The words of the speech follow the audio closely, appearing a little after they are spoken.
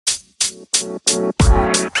What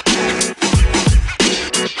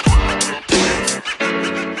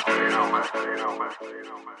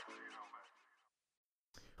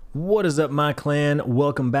is up, my clan?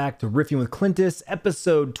 Welcome back to Riffing with Clintus,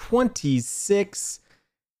 episode 26.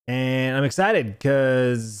 And I'm excited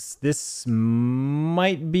because this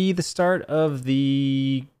might be the start of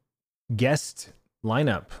the guest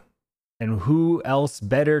lineup. And who else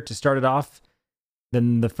better to start it off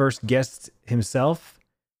than the first guest himself,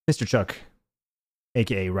 Mr. Chuck,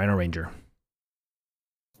 aka Rhino Ranger.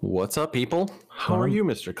 What's up, people? How are you,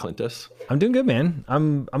 Mr. Clintus? I'm doing good, man.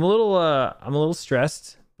 I'm a little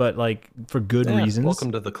stressed, but like for good reasons.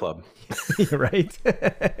 Welcome to the club. Right?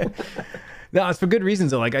 No, it's for good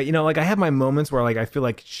reasons though. Like I have my moments where like I feel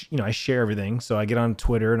like I share everything. So I get on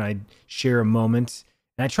Twitter and I share a moment,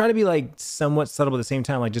 and I try to be like somewhat subtle, but at the same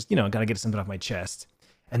time, like just gotta get something off my chest.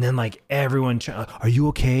 And then like everyone, are you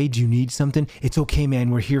okay? Do you need something? It's okay,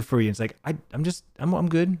 man. We're here for you. It's like I'm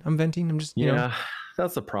good. I'm venting. I'm just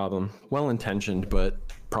That's a problem. Well intentioned, but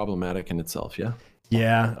problematic in itself. Yeah.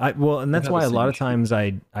 Yeah, and that's why a lot of times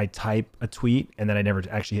I type a tweet and then I never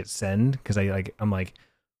actually hit send because I'm like,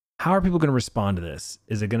 how are people going to respond to this?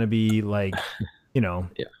 Is it going to be like, a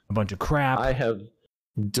bunch of crap? I have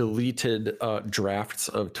deleted drafts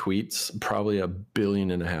of tweets probably 1.5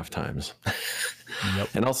 billion times. Yep.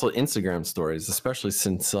 And also Instagram stories, especially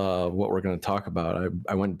since what we're going to talk about.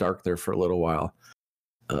 I went dark there for a little while.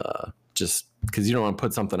 Just because you don't want to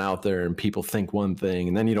put something out there and people think one thing,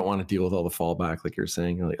 and then you don't want to deal with all the fallback, like you're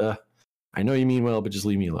saying. You're like, I know you mean well, but just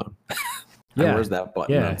leave me alone. Yeah. Where's that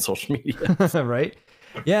button on social media? Right.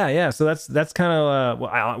 Yeah. So that's kind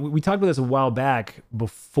of we talked about this a while back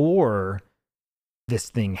before this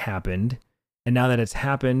thing happened, and now that it's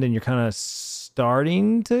happened, and you're kind of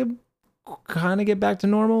starting to kind of get back to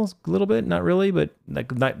normal a little bit, not really, but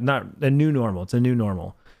like not a new normal. It's a new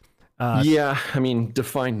normal. I mean,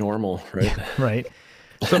 define normal, right? Yeah, right.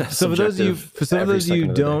 So for those of you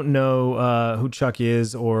who don't know who Chuck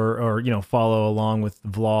is, or follow along with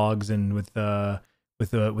vlogs and with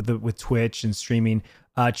Twitch and streaming,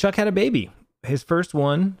 Chuck had a baby, his first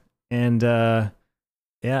one, and So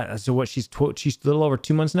what? She's a little over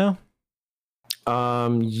 2 months now. So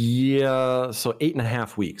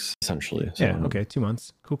 8.5 weeks essentially. So, yeah. Okay. 2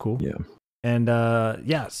 months. Cool. Yeah. And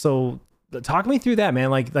so talk me through that, man.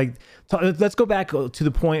 Let's go back to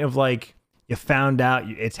the point of like you found out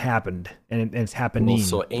it's happened and it's happening. Well,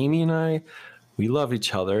 so Amy and I, we love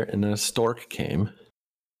each other, and then a stork came.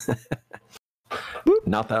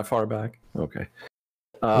 Not that far back. Okay.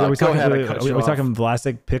 Are we talking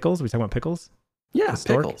Vlasic pickles? Are we talking about pickles? Yeah,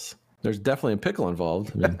 pickles. There's definitely a pickle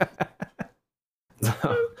involved. I mean,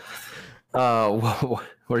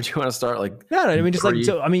 where did you want to start? Like, no, I mean, just like,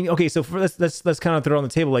 so, I mean, okay, so let's kind of throw on the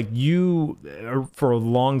table, like you, for a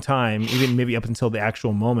long time, even maybe up until the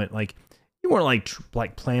actual moment, like you weren't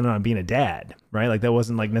like planning on being a dad, right? Like that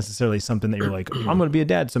wasn't like necessarily something that you're like, I'm going to be a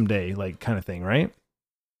dad someday, like kind of thing, right?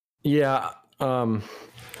 Yeah.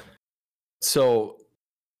 So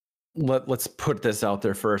let's put this out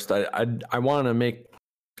there first. I want to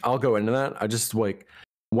I'll go into that. I just like,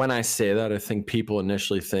 when I say that, I think people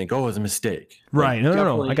initially think, "Oh, it's a mistake." Right? Like,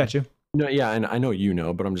 no, I got you. No, yeah, and I know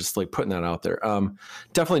but I'm just like putting that out there.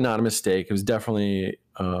 Definitely not a mistake. It was definitely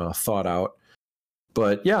thought out.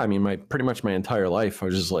 But yeah, I mean, pretty much my entire life, I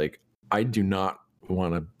was just like, I do not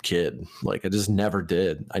want a kid. Like, I just never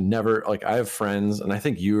did. I have friends, and I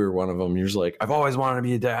think you were one of them. You're just like, I've always wanted to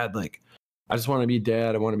be a dad. Like, I just want to be a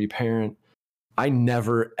dad. I want to be a parent. I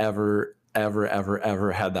never, ever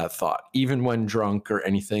had that thought, even when drunk or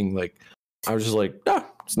anything. Like, I was just like, no,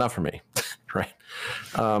 it's not for me. Right.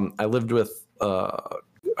 I lived with a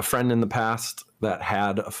friend in the past that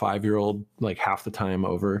had a 5-year-old like half the time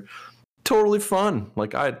over. Totally fun.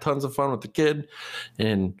 Like, I had tons of fun with the kid,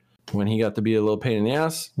 and when he got to be a little pain in the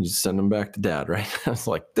ass, you just send him back to dad, right? I was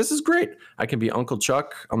like, this is great. I can be Uncle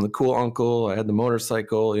Chuck. I'm the cool uncle. I had the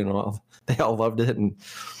motorcycle, they all loved it, and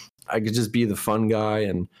I could just be the fun guy.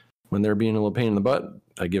 And when they're being a little pain in the butt,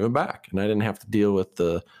 I give it back. And I didn't have to deal with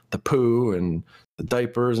the poo and the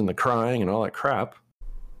diapers and the crying and all that crap,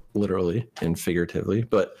 literally and figuratively.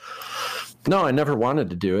 But no, I never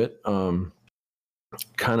wanted to do it.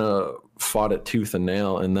 Kind of fought it tooth and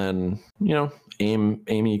nail. And then,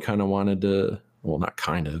 Amy kind of wanted to, well, not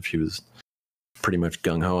kind of, she was pretty much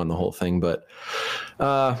gung-ho on the whole thing, but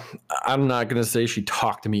I'm not going to say she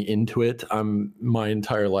talked me into it. My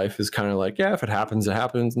entire life is kind of like, yeah, if it happens, it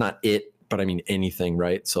happens. Not it, but I mean anything,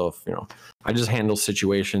 right? So if, I just handle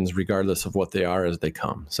situations regardless of what they are as they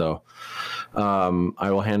come. So I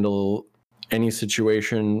will handle any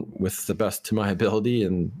situation with the best to my ability,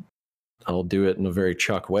 and I'll do it in a very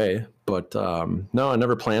Chuck way. But no, I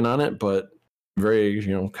never planned on it, but very,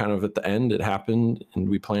 kind of at the end it happened and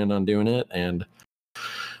we planned on doing it. And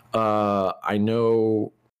I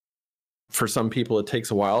know for some people it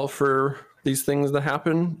takes a while for these things to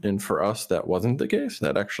happen. And for us, that wasn't the case.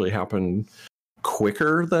 That actually happened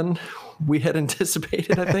quicker than we had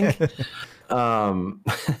anticipated, I think.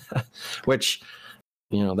 Which,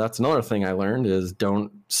 that's another thing I learned is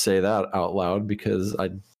don't say that out loud, because I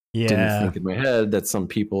didn't think in my head that some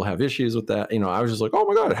people have issues with that. I was just like, oh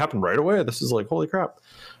my God, it happened right away. This is like, holy crap.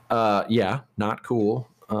 Yeah, not cool.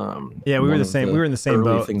 We were the same. We were in the same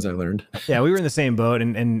boat. Things I learned. Yeah, we were in the same boat,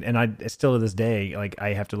 and I still to this day, like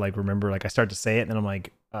I have to like remember, like I start to say it, and then I'm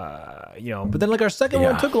like, but then like our second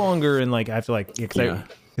one took longer, and like I have to like, because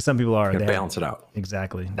some people are they balance it out.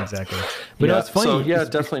 Exactly. But no, it's funny. So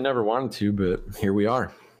definitely never wanted to, but here we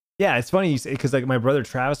are. Yeah, it's funny because like my brother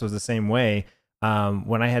Travis was the same way.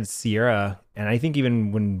 When I had Sierra, and I think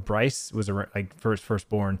even when Bryce was like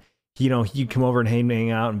firstborn. He'd come over and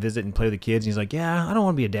hang out and visit and play with the kids. And he's like, yeah, I don't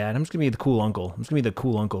want to be a dad. I'm just going to be the cool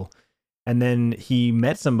uncle. And then he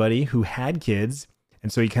met somebody who had kids.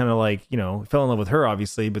 And so he kind of like, fell in love with her,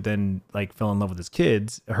 obviously, but then like fell in love with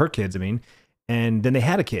her kids, I mean. And then they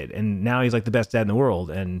had a kid. And now he's like the best dad in the world.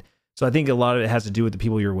 And so I think a lot of it has to do with the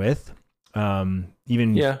people you're with. Even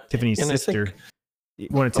Tiffany's sister.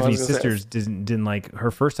 One of Tiffany's sisters didn't like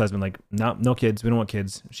her first husband, like, no kids. We don't want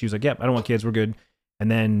kids. She was like, yep, I don't want kids. We're good. And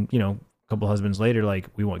then, a couple husbands later, like,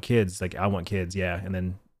 we want kids. Like, I want kids. Yeah. And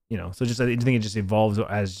then, so just, I think it just evolves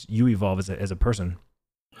as you evolve as a person.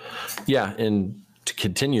 Yeah. And to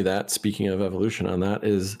continue that, speaking of evolution on that,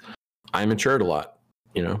 is I matured a lot.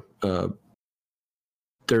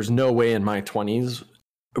 There's no way in my 20s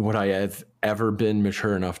would I have ever been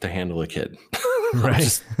mature enough to handle a kid.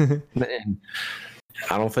 Right.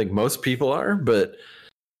 I don't think most people are, but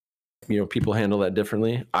people handle that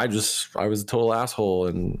differently. I was a total asshole,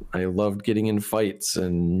 and I loved getting in fights,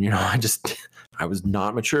 and I was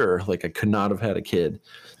not mature. Like I could not have had a kid.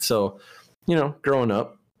 So, growing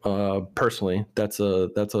up, personally, that's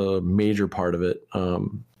a major part of it.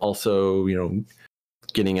 Also,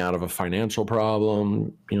 getting out of a financial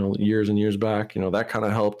problem, years and years back, that kind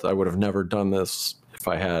of helped. I would have never done this if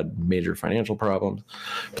I had major financial problems,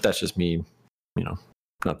 but that's just me,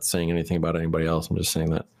 not saying anything about anybody else. I'm just saying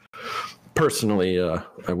that personally,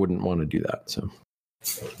 I wouldn't want to do that. So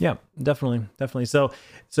yeah, definitely. So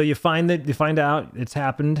you find out it's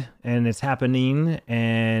happened and it's happening,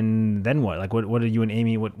 and then what? Like, what are you and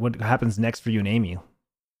Amy? What happens next for you and Amy?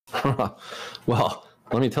 Well,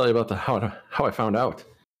 let me tell you about how I found out.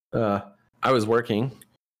 I was working.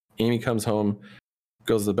 Amy comes home,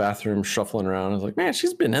 goes to the bathroom, shuffling around. I was like, man,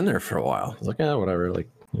 she's been in there for a while. I was like, yeah, whatever. Like,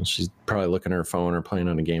 she's probably looking at her phone or playing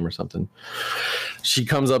on a game or something. She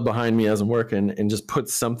comes up behind me as I'm working and just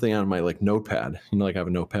puts something on my like notepad. Like I have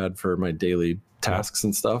a notepad for my daily tasks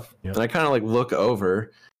and stuff. Yep. And I kind of like look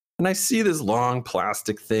over and I see this long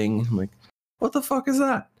plastic thing. I'm like, what the fuck is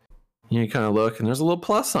that? And you kind of look and there's a little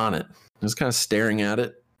plus on it. I was kind of staring at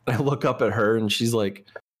it. I look up at her and she's like,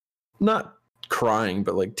 not crying,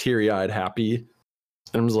 but like teary-eyed happy.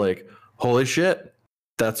 And I was like, holy shit.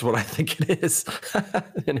 That's what I think it is.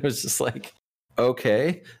 And it was just like,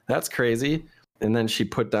 okay, that's crazy. And then she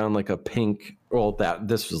put down like a pink,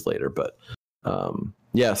 this was later, but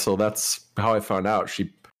so that's how I found out.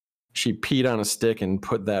 She peed on a stick and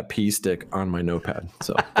put that pee stick on my notepad.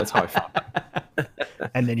 So that's how I found it.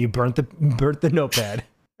 And then you burnt the notepad.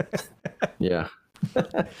 Yeah.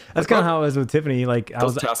 That's kind of how it was with Tiffany. Like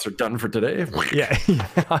those tasks are done for today. Yeah,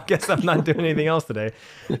 I guess I'm not doing anything else today.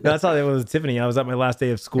 That's how it was with Tiffany. I was at my last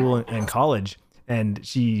day of school and college, and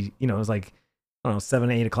she, it was like, I don't know,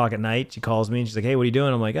 7, 8 o'clock at night. She calls me and she's like, hey, what are you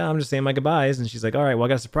doing? I'm like, I'm just saying my goodbyes. And she's like, all right, well, I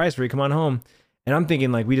got a surprise for you. Come on home. And I'm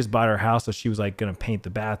thinking like we just bought our house, so she was like gonna paint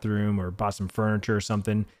the bathroom or bought some furniture or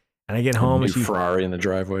something. And I get home and she Ferrari in the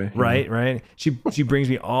driveway. Right. She brings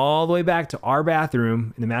me all the way back to our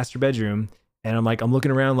bathroom in the master bedroom. And I'm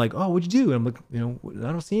looking around like, oh, what'd you do? And I'm like,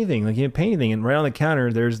 I don't see anything. Like, you didn't paint anything. And right on the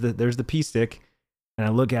counter, there's the pea stick. And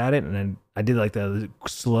I look at it, and then I did like the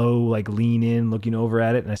slow, like lean in, looking over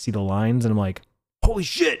at it, and I see the lines, and I'm like, holy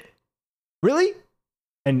shit, really?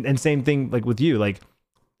 And same thing like with you. Like,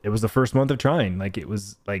 it was the first month of trying. Like, it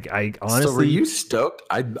was like, I honestly. So were you stoked?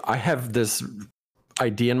 I have this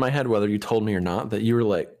idea in my head, whether you told me or not, that you were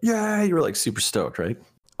like, you were like super stoked, right?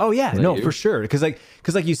 Oh yeah, no, for sure. Because like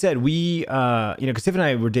you said, we, because Tiff and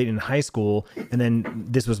I were dating in high school, and then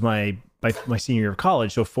this was my senior year of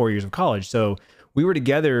college, so 4 years of college. So we were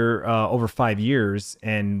together over 5 years,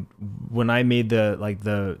 and when I made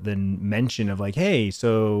the mention of like, hey,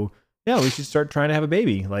 so yeah, we should start trying to have a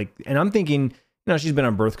baby. Like, and I'm thinking, she's been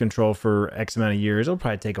on birth control for X amount of years. It'll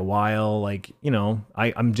probably take a while. Like,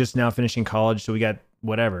 I'm just now finishing college, so we got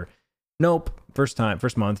whatever. Nope. First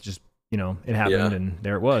month, just, it happened and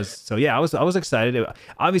there it was. So yeah, I was excited.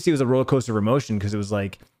 Obviously it was a roller coaster of emotion because it was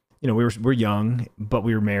like, we're young, but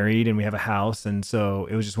we were married and we have a house. And so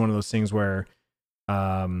it was just one of those things where,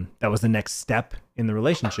 that was the next step in the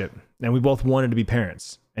relationship. And we both wanted to be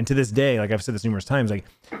parents. And to this day, like I've said this numerous times, like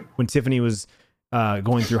when Tiffany was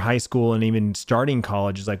going through high school and even starting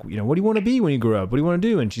college, is like, what do you want to be when you grow up? What do you want to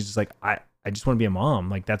do? And she's just like, I just want to be a mom.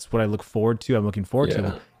 Like, that's what I look forward to. I'm looking forward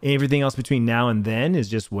to. Everything else between now and then is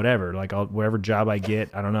just whatever. Like, whatever job I get,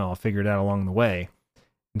 I don't know. I'll figure it out along the way.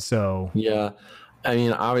 And so, yeah, I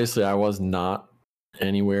mean, obviously, I was not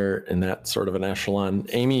anywhere in that sort of an echelon.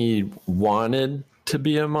 Amy wanted to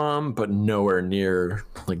be a mom, but nowhere near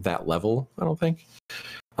like that level, I don't think.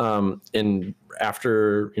 And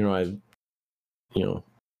after,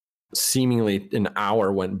 seemingly an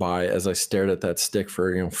hour went by as I stared at that stick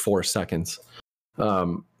for, 4 seconds.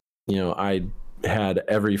 I had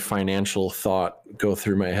every financial thought go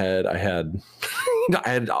through my head. I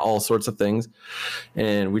had all sorts of things,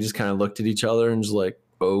 and we just kind of looked at each other and just like,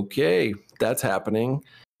 okay, that's happening.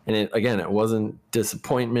 And it wasn't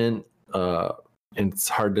disappointment. And it's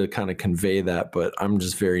hard to kind of convey that, but I'm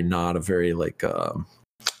just not a very like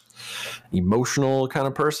emotional kind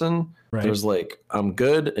of person. Right. There's like, I'm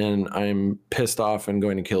good and I'm pissed off and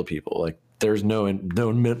going to kill people. Like, there's no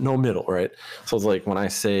middle, right? So it's like when I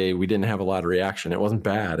say we didn't have a lot of reaction, it wasn't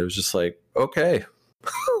bad. It was just like, okay,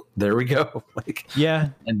 there we go. Like, yeah.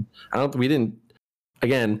 And we didn't.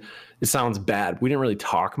 Again, it sounds bad. We didn't really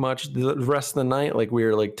talk much the rest of the night. Like, we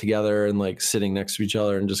were like together and like sitting next to each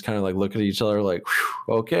other and just kind of like look at each other like,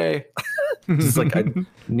 okay. Just like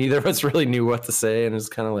neither of us really knew what to say, and it's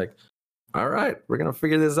kind of like, all right, we're gonna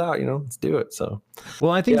figure this out. let's do it. So,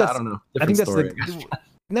 well, I think I don't know. I think that's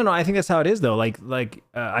no, I think that's how it is though. Like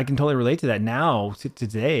I can totally relate to that now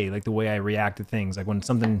today. Like the way I react to things, like when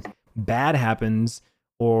something bad happens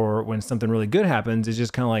or when something really good happens, it's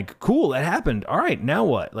just kind of like, cool, that happened. All right, now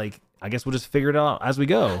what? Like, I guess we'll just figure it out as we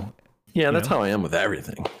go. Yeah, that's how I am with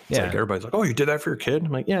everything. It's like everybody's like, oh, you did that for your kid?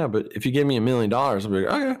 I'm like, yeah, but if you give me $1 million, I'll be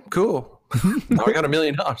like, okay, cool. Now I got $1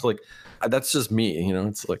 million. Like, that's just me,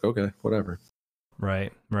 It's like, okay, whatever.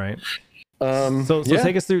 Right. So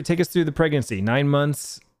take us through the pregnancy. 9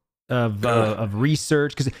 months of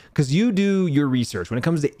research, because you do your research when it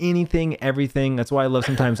comes to anything, everything. That's why I love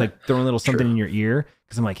sometimes like throwing a little something in your ear,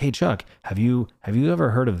 because I'm like, hey Chuck, have you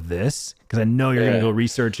ever heard of this? Because I know you're gonna go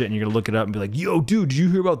research it and you're gonna look it up and be like, yo, dude, did you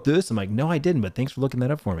hear about this? I'm like, no, I didn't, but thanks for looking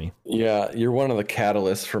that up for me. Yeah, you're one of the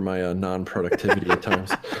catalysts for my non-productivity at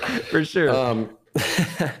times. For sure.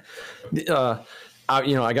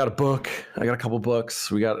 I got a book. I got a couple books.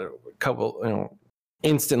 We got a couple.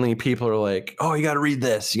 Instantly, people are like, "Oh, you got to read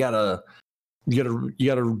this. You gotta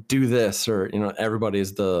do this," or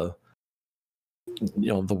everybody's the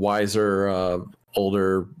wiser,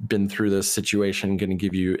 older, been through this situation, going to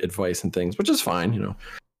give you advice and things, which is fine. I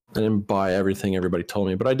didn't buy everything everybody told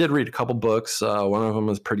me, but I did read a couple books. One of them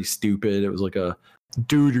was pretty stupid. It was like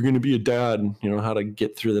dude, you're going to be a dad. How to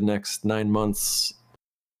get through the next 9 months.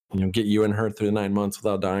 Get you and her through the 9 months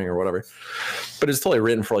without dying or whatever. But it's totally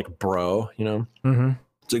written for like bro, Mm-hmm.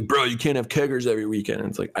 It's like, bro, you can't have keggers every weekend. And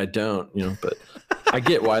it's like, I don't, but I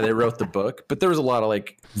get why they wrote the book. But there was a lot of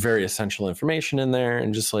like very essential information in there,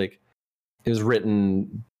 and just like it was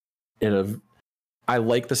written I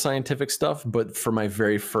like the scientific stuff, but for my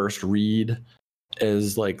very first read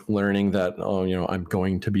is like learning that, I'm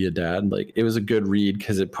going to be a dad. Like, it was a good read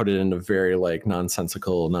because it put it into very like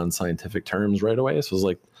nonsensical, non-scientific terms right away. So it was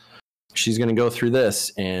like, she's going to go through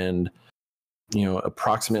this, and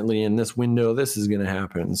approximately in this window, this is going to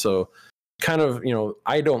happen. So kind of,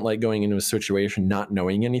 I don't like going into a situation not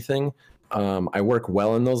knowing anything. I work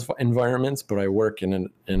well in those environments, but I work in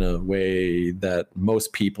a way that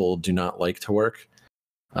most people do not like to work.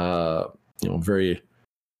 Very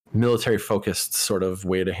military focused sort of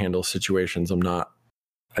way to handle situations.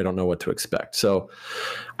 I don't know what to expect. So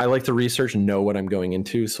I like to research and know what I'm going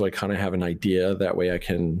into, so I kind of have an idea. That way I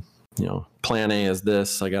can, plan A is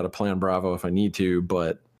this. I got a plan Bravo if I need to,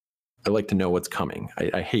 but I like to know what's coming.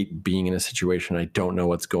 I hate being in a situation I don't know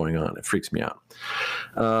what's going on. It freaks me out.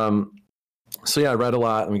 So yeah, I read a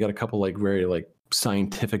lot, and we got a couple like very like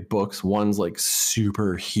scientific books. One's like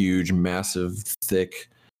super huge, massive, thick,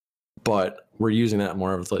 but we're using that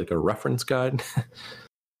more of like a reference guide.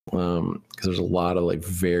 Because there's a lot of like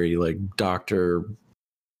very like doctor,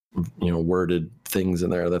 worded things in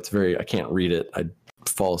there. That's I can't read it. I'd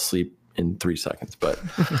fall asleep in 3 seconds. But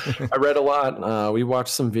I read a lot. We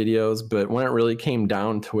watched some videos, but when it really came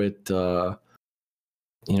down to it,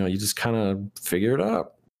 you just kind of figure it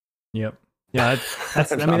out. Yep. Yeah,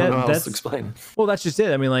 that's. I mean, don't know how else that's to explain. Well, that's just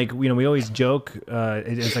it. I mean, like, we always joke.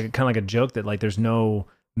 It's like kind of like a joke that like there's no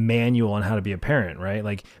manual on how to be a parent, right?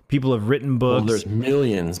 Like people have written books. Well, there's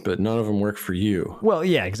millions, but none of them work for you. Well,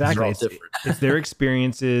 yeah, exactly. It's their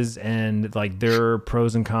experiences and like their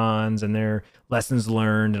pros and cons and their lessons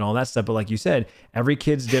learned and all that stuff. But like you said, every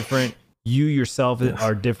kid's different. You yourself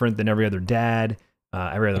are different than every other dad.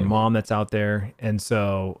 Every other mom that's out there, and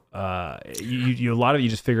so you a lot of you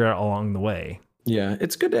just figure out along the way. Yeah,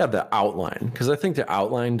 it's good to have the outline, because I think the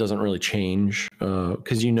outline doesn't really change,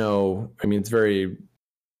 because I mean, it's very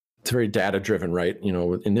data driven, right?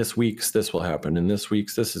 In this week's this will happen, in this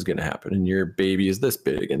week's this is going to happen, and your baby is this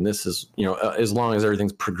big, and this is as long as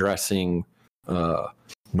everything's progressing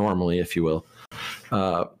normally, if you will.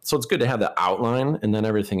 So it's good to have the outline, and then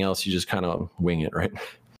everything else you just kind of wing it, right?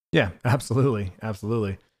 Yeah, absolutely.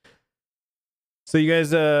 So you guys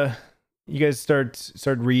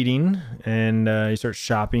start reading, and you start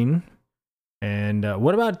shopping. And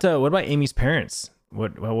what about Amy's parents?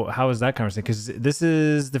 How was that conversation? Because this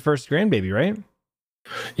is the first grandbaby, right?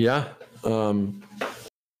 Yeah.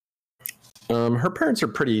 Her parents are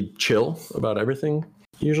pretty chill about everything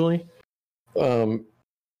usually.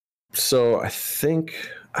 So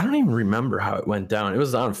I don't even remember how it went down. It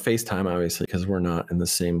was on FaceTime, obviously, because we're not in the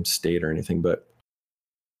same state or anything. But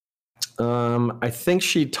I think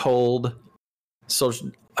she told. So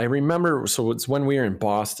I remember. So it's when we were in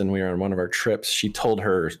Boston. We were on one of our trips. She told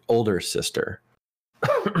her older sister,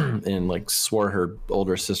 and like swore her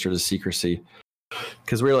older sister to secrecy,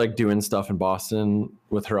 because we were like doing stuff in Boston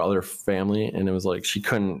with her other family, and it was like she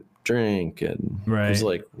couldn't drink, and it was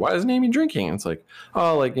like, why isn't Amy drinking? And it's like,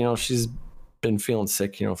 oh, like she's been feeling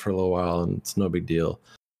sick, for a little while, and it's no big deal,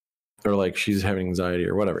 or like she's having anxiety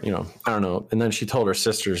or whatever, I don't know. And then she told her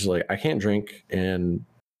sisters, like, I can't drink, and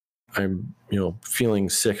I'm feeling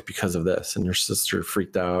sick because of this, and her sister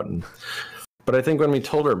freaked out. But I think when we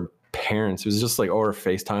told her parents, it was just like over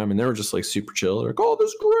FaceTime, and they were just like super chill. They're like, oh,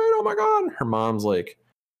 this is great, oh my god. Her mom's like,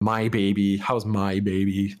 my baby, how's my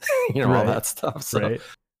baby? All that stuff. So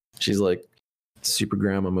she's like super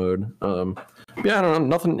grandma mode. Yeah, I don't know.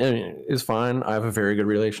 Nothing is fine. I have a very good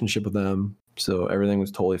relationship with them, so everything was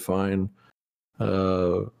totally fine.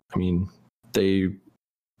 I mean, they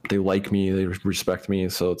like me, they respect me,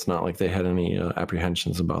 so it's not like they had any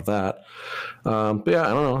apprehensions about that. But yeah,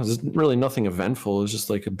 I don't know. It's really nothing eventful. It was just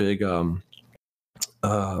like a big like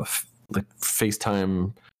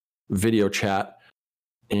FaceTime video chat,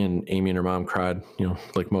 and Amy and her mom cried,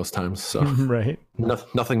 like most times. So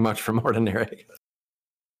nothing much from ordinary.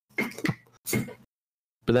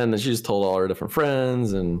 But then she just told all her different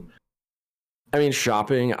friends, and I mean,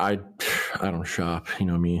 shopping. I don't shop. You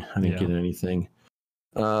know me. I didn't get anything.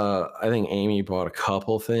 I think Amy bought a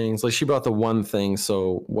couple things. Like she bought the one thing.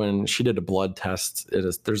 So when she did a blood test,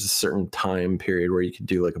 there's a certain time period where you could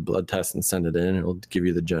do like a blood test and send it in. It'll give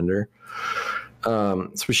you the gender.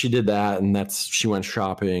 So she did that, and she went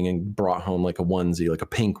shopping and brought home like a onesie, like a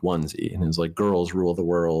pink onesie, and it was like "Girls Rule the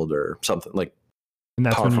World" or something like. And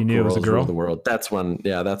that's when you knew it was a girl? The world. That's when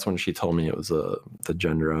she told me it was the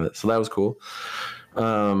gender of it. So that was cool.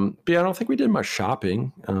 But yeah, I don't think we did much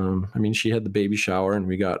shopping. I mean, she had the baby shower, and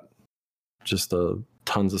we got just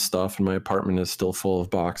tons of stuff, and my apartment is still full of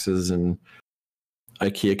boxes and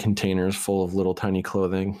IKEA containers full of little tiny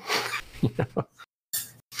clothing.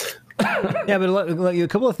 Yeah, but like a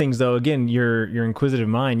couple of things though. Again, your inquisitive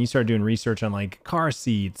mind, you started doing research on like car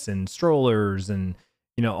seats and strollers and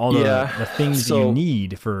all the things that you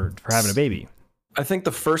need for having a baby. I think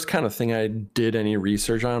the first kind of thing I did any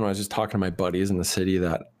research on, I was just talking to my buddies in the city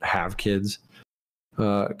that have kids,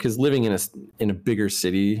 because living in a bigger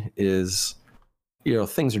city is,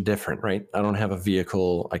 things are different, right? I don't have a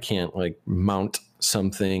vehicle. I can't like mount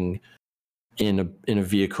something in a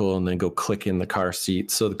vehicle and then go click in the car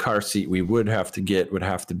seat. So the car seat we would have to get would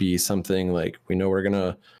have to be something like, we know we're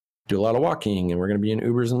gonna do a lot of walking and we're gonna be in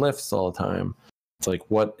Ubers and Lyfts all the time. It's like,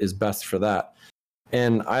 what is best for that?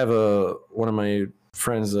 And I have one of my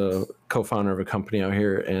friends, a co-founder of a company out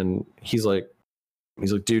here, and he's like,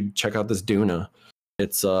 dude, check out this Doona.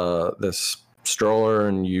 It's this stroller,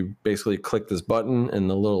 and you basically click this button, and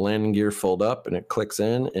the little landing gear fold up, and it clicks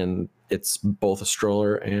in, and it's both a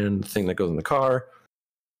stroller and the thing that goes in the car.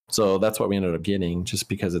 So that's what we ended up getting, just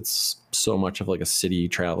because it's so much of like a city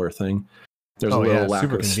traveler thing. There's a little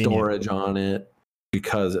lack of storage on it,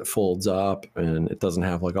 because it folds up and it doesn't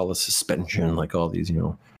have like all the suspension, like all these,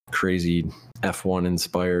 crazy F1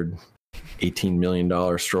 inspired $18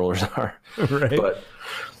 million strollers are. Right. But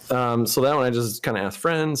so that one I just kind of asked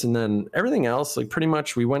friends, and then everything else, like pretty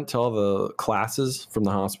much we went to all the classes from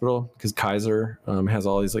the hospital because Kaiser has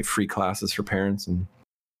all these like free classes for parents, and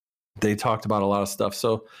they talked about a lot of stuff.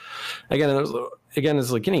 So again,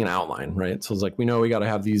 it's like getting an outline, right? So it's like, we know we got to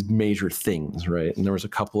have these major things, right? And there was a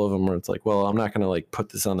couple of them where it's like, well, I'm not going to like put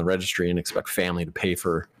this on the registry and expect family to pay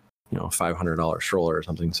for, $500 stroller or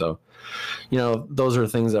something. So, those are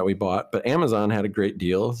things that we bought. But Amazon had a great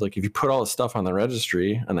deal. It's like if you put all the stuff on the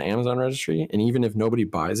registry, on the Amazon registry, and even if nobody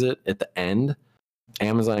buys it at the end,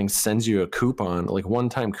 Amazon sends you a coupon, like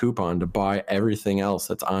one-time coupon to buy everything else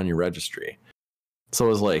that's on your registry. So it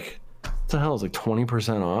was like, what the hell? It was like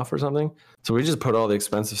 20% off or something. So we just put all the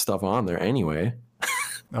expensive stuff on there anyway.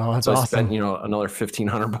 Oh, that's so awesome. I spent, another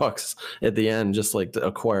 $1,500 at the end just like to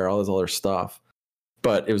acquire all this other stuff.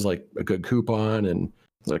 But it was like a good coupon, and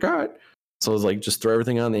I was like, all right. So it was like, just throw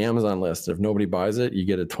everything on the Amazon list. If nobody buys it, you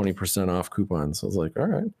get a 20% off coupon. So I was like, all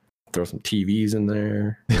right, throw some TVs in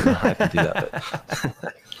there. I have to do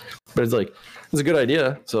that. But it's like, it's a good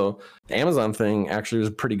idea. So the Amazon thing actually was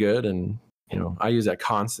pretty good. And, I use that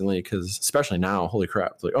constantly because especially now, holy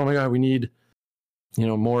crap. It's like, oh my God, we need,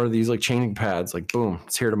 more of these like changing pads. Like, boom,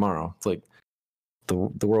 it's here tomorrow. It's like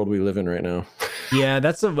the world we live in right now. Yeah,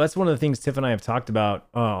 that's one of the things Tiff and I have talked about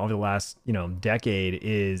over the last decade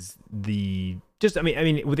is I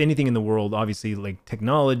mean with anything in the world, obviously like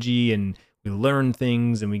technology, and we learn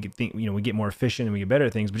things and we get more efficient and we get better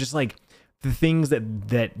at things, but just like the things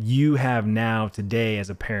that you have now today as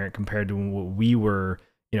a parent compared to what we were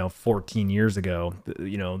 14 years ago,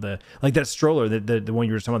 the like that stroller, the one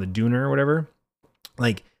you were talking about, the Dooner or whatever,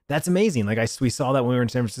 like that's amazing. Like we saw that when we were in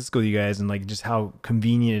San Francisco, you guys, and like just how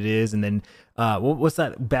convenient it is. And then what's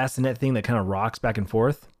that bassinet thing that kind of rocks back and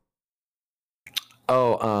forth?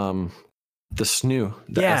 Oh, the Snoo.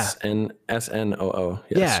 The SNOO.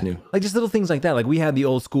 Yeah, Snoo. like just little things like that. Like we had the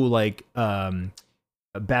old school like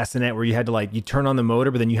a bassinet where you had to like, you turn on the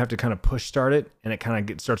motor, but then you have to kind of push start it, and it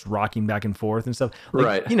kind of starts rocking back and forth and stuff. Like,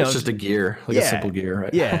 right. It's just a gear, like a simple gear,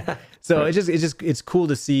 right? Yeah. So right. It's cool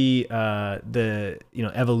to see the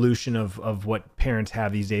evolution of what parents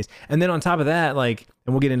have these days. And then on top of that, like,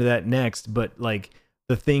 and we'll get into that next, but like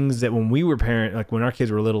the things that when we were like when our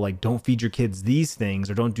kids were little, like don't feed your kids these things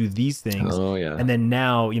or don't do these things. Oh yeah. And then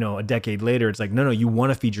now, a decade later, it's like, no, you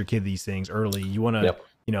want to feed your kid these things early. You want to, yep.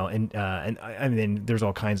 And I mean, there's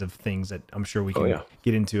all kinds of things that I'm sure we can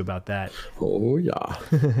get into about that. Oh yeah.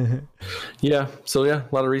 Yeah. So yeah,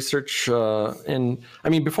 a lot of research. And I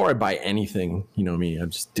mean, before I buy anything, me, I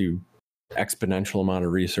just do exponential amount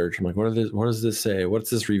of research. I'm like, what does this say? What's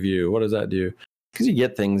this review? What does that do? Because you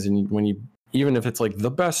get things, and even if it's like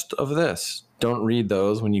the best of this, don't read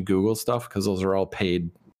those when you Google stuff, because those are all paid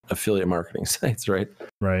affiliate marketing sites, right?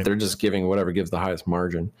 Right. They're just giving whatever gives the highest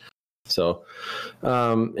margin. So,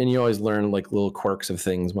 and you always learn like little quirks of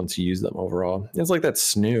things once you use them overall. It's like that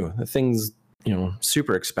Snoo. The thing's,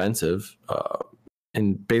 super expensive.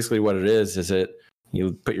 And basically what it is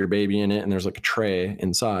you put your baby in it, and there's like a tray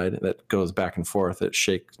inside that goes back and forth. It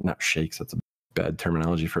not shakes. That's a bad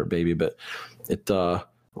terminology for a baby, but it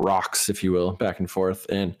rocks, if you will, back and forth.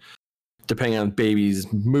 And depending on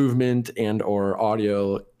baby's movement and or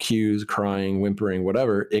audio cues, crying, whimpering,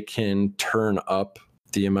 whatever, it can turn up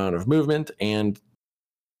the amount of movement and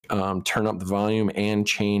turn up the volume and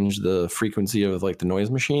change the frequency of like the noise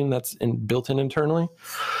machine that's built in internally.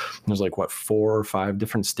 There's like 4 or 5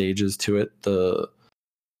 different stages to it.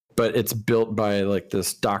 But it's built by like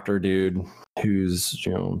this doctor dude who's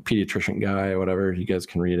pediatrician guy or whatever. You guys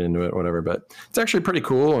can read into it, whatever. But it's actually pretty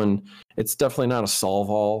cool, and it's definitely not a solve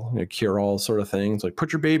all, cure all sort of thing. It's like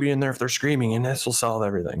put your baby in there if they're screaming, and this will solve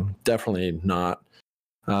everything. Definitely not.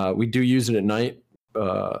 We do use it at night.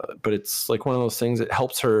 But it's like one of those things that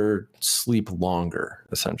helps her sleep longer,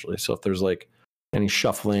 essentially. So if there's like any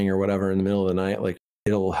shuffling or whatever in the middle of the night, like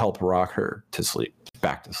it'll help rock her to sleep,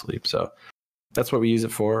 back to sleep. So that's what we use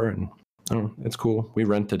it for. And I don't know, it's cool. We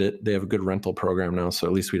rented it. They have a good rental program now, so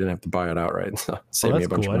at least we didn't have to buy it outright. So save me a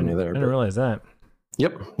bunch of money there. I didn't realize that.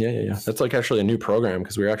 Yep. Yeah. That's like actually a new program,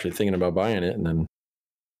 because we were actually thinking about buying it, and then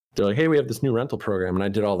they're like, hey, we have this new rental program. And I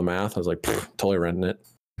did all the math. I was like, totally renting it.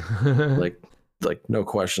 like no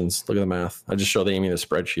questions. Look at the math. I just showed Amy the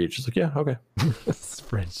spreadsheet. She's like, yeah, okay.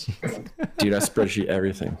 Spreadsheet. Dude, I spreadsheet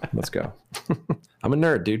everything. Let's go. I'm a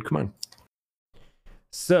nerd, dude. Come on.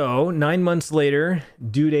 So 9 months later,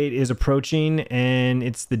 due date is approaching, and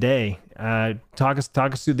it's the day. Talk us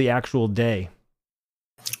through the actual day.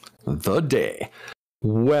 The day.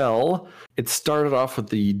 Well, it started off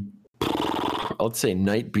with let's say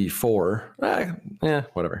night before.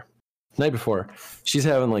 Whatever. night before, she's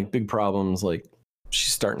having like big problems. Like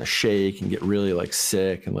she's starting to shake and get really like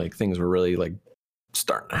sick, and like things were really like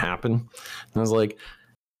starting to happen. And I was like,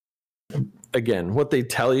 again, what they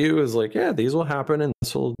tell you is like, yeah, these will happen and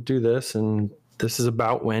this will do this. And this is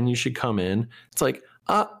about when you should come in. It's like,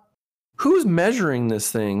 who's measuring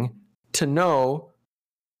this thing to know,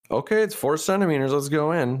 okay, it's 4 centimeters, let's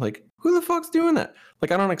go in. Like, who the fuck's doing that?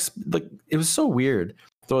 Like, I don't like, it was so weird.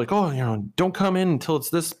 They're like, oh, don't come in until it's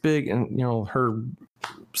this big, and her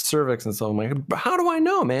cervix and stuff. I'm like, but how do I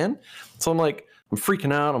know, man? So I'm like, I'm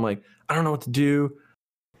freaking out. I'm like, I don't know what to do.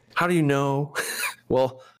 How do you know?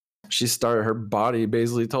 Well, her body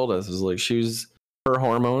basically told us, it was like her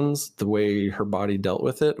hormones, the way her body dealt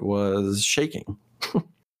with it was shaking.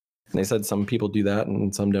 And they said some people do that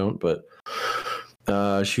and some don't, but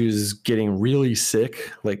she was getting really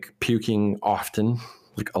sick, like puking often,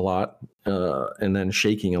 like a lot, and then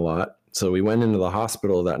shaking a lot. So we went into the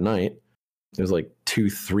hospital that night. It was like 2,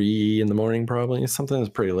 3 in the morning, probably. Something that was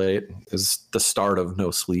pretty late. It was the start of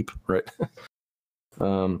no sleep, right?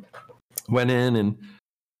 Went in and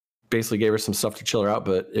basically gave her some stuff to chill her out,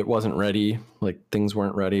 but it wasn't ready. Like things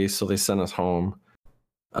weren't ready. So they sent us home.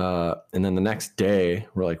 And then the next day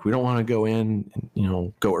we're like, we don't want to go in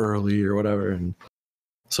and, go early or whatever. And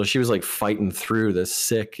so she was like fighting through this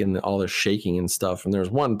sick and all this shaking and stuff. And there was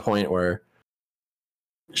one point where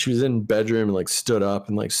she was in bedroom and like stood up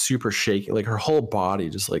and like super shaky, like her whole body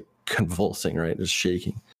just like convulsing, right? Just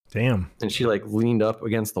shaking. Damn. And she like leaned up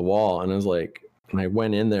against the wall, and I was like, and I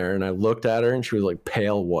went in there and I looked at her and she was like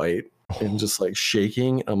pale white and just like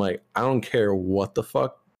shaking. I'm like, I don't care what the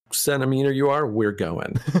fuck centimeter you are, we're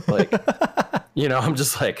going. Like, I'm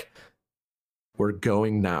just like, we're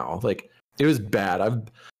going now. Like, it was bad.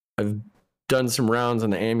 I've done some rounds on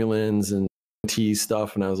the ambulance and T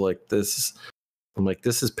stuff, and I was like, this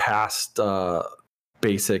is past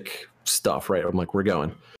basic stuff, right? I'm like, we're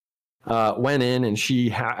going. Went in, and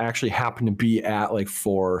she actually happened to be at like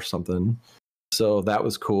 4 or something. So that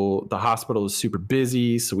was cool. The hospital was super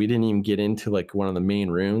busy, so we didn't even get into like one of the main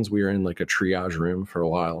rooms. We were in like a triage room for a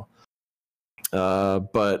while.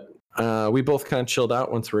 But we both kind of chilled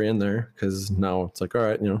out once we're in there, because now it's like, all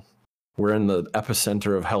right, we're in the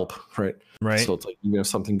epicenter of help, right? Right. So it's like, if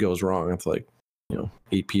something goes wrong, it's like,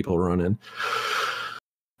 8 people run in.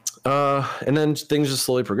 And then things just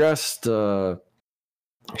slowly progressed.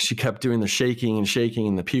 She kept doing the shaking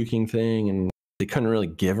and the puking thing, and they couldn't really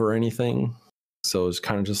give her anything. So it was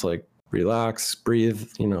kind of just like, relax, breathe,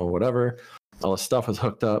 whatever. All the stuff was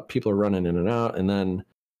hooked up. People are running in and out. And then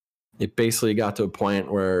it basically got to a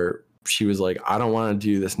point where she was like, I don't want to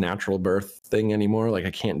do this natural birth thing anymore. Like,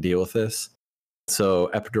 I can't deal with this. So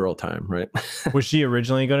epidural time, right? Was she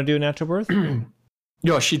originally going to do a natural birth?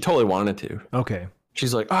 She totally wanted to. Okay.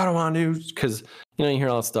 She's like, I don't want to, because, you hear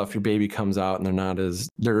all that stuff. Your baby comes out and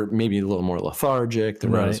they're maybe a little more lethargic. They're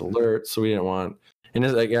not as alert. So we didn't want, and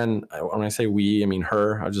again, when I say we, I mean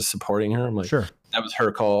her. I was just supporting her. I'm like, sure, that was her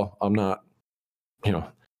call. I'm not,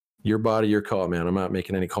 your body, your call, man. I'm not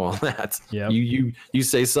making any call on that. Yeah. You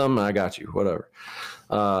say something, I got you, whatever.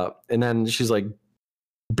 And then she's like,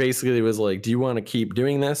 basically it was like, do you want to keep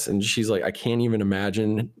doing this? And she's like, I can't even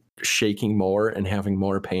imagine shaking more and having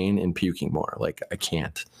more pain and puking more. Like, I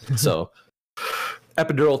can't. So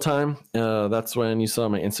epidural time. That's when you saw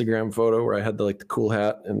my Instagram photo where I had the cool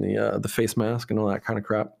hat and the face mask and all that kind of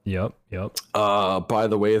crap. Yep. By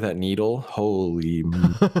the way, that needle, holy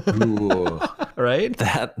right?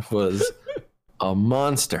 That was a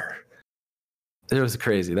monster. It was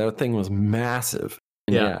crazy. That thing was massive.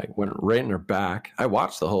 And yeah, it went right in her back. I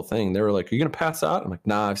watched the whole thing. They were like, are you going to pass out? I'm like,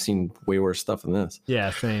 nah, I've seen way worse stuff than this. Yeah,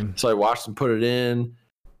 same. So I watched them put it in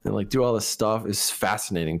and do all this stuff. It's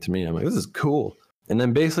fascinating to me. I'm like, this is cool. And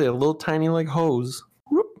then basically a little tiny hose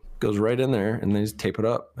goes right in there, and they just tape it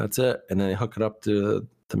up. That's it. And then they hook it up to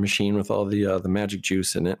the machine with all the magic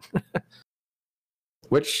juice in it,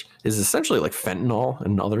 which is essentially like fentanyl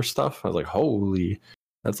and other stuff. I was like, holy,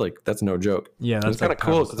 that's no joke. Yeah, that's kind of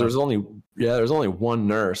cool, because there's only one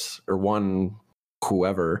nurse or one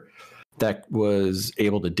whoever that was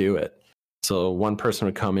able to do it. So one person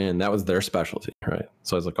would come in, that was their specialty, right?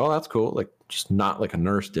 So I was like, oh, that's cool. Like, just not like a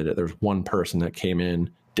nurse did it. There's one person that came in,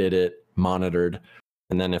 did it, monitored,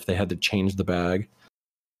 and then if they had to change the bag,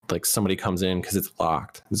 like somebody comes in because it's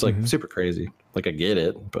locked. It's like super crazy. Like, I get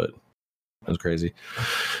it, but it was crazy.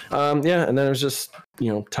 Yeah, and then it was just,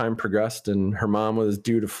 time progressed, and her mom was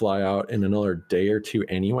due to fly out in another day or two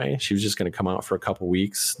anyway. She was just going to come out for a couple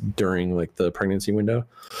weeks during the pregnancy window.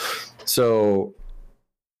 So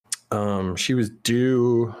she was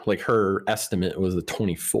due, her estimate was the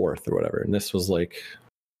 24th or whatever, and this was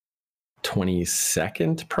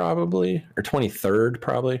 22nd probably, or 23rd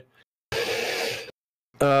probably.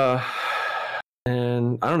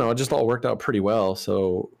 And I don't know, it just all worked out pretty well.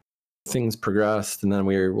 So things progressed, and then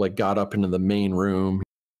we were like got up into the main room,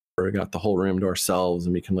 where we got the whole room to ourselves,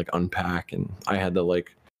 and we can like unpack. And I had the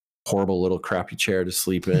like horrible little crappy chair to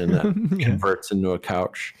sleep in that converts into a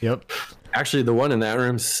couch. Yep. Actually, the one in that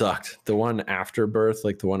room sucked. The one after birth,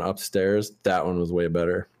 like the one upstairs, that one was way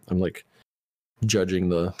better. I'm like judging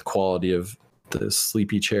the quality of the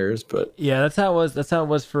sleepy chairs, but yeah, that's how it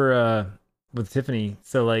was for with Tiffany.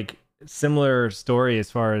 So like similar story as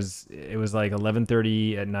far as it was like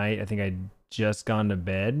 11:30 at night. I think I'd just gone to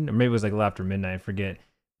bed, or maybe it was like a little after midnight, I forget.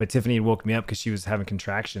 But Tiffany had woke me up because she was having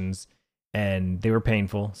contractions and they were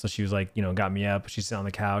painful. So she was like, you know, got me up. She's sitting on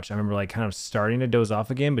the couch. I remember like kind of starting to doze off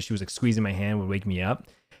again, but she was like squeezing my hand, would wake me up.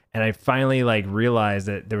 And I finally like realized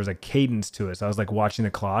that there was a cadence to it. So I was like watching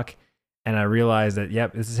the clock, and I realized that,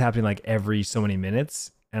 yep, this is happening like every so many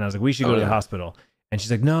minutes. And I was like, we should go to the hospital. And she's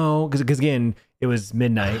like, no, because again, it was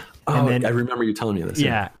midnight. And then I remember you telling me this.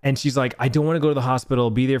 Yeah. And she's like, I don't want to go to the hospital,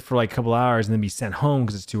 be there for like a couple hours and then be sent home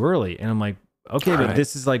because it's too early. And I'm like, okay, but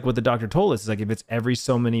this is like what the doctor told us. It's like, if it's every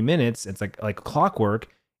so many minutes, it's like clockwork,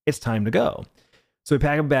 it's time to go. So we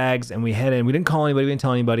pack up bags and we head in. We didn't call anybody. We didn't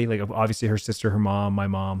tell anybody. Like obviously her sister, her mom, my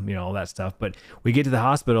mom, you know, all that stuff. But we get to the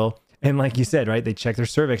hospital, and like you said, right, they check their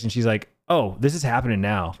cervix, and she's like, oh, this is happening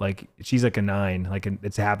now. Like she's like a 9, like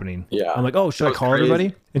it's happening. Yeah. I'm like, oh, should I call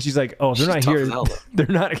everybody? And she's like, oh, if they're not here, they're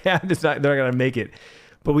not gonna make it.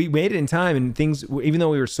 But we made it in time, and things, even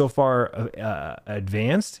though we were so far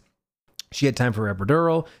advanced, she had time for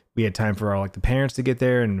epidural. We had time for all like the parents to get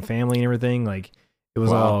there and family and everything. Like it was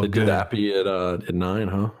all they good. did epi at 9,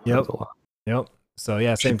 huh? Yep. Yep. So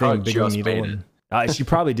yeah, same thing. Big needle. And, she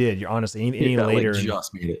probably did. You're honestly any later. Like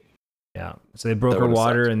just made it. Yeah. So they broke her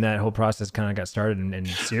water, and that whole process kind of got started. And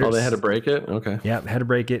Sears, oh, they had to break it? Okay. Yeah, had to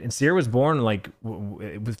break it. And Sierra was born like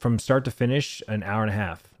from start to finish an hour and a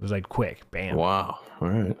half. It was like quick, bam. Wow. All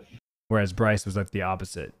right. Whereas Bryce was like the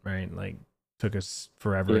opposite, right? Like took us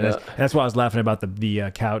forever. Yeah. And that's why I was laughing about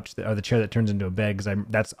the couch or the chair that turns into a bed,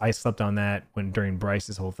 because I slept on that during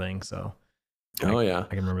Bryce's whole thing. So I can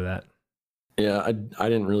remember that. Yeah, I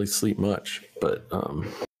didn't really sleep much, but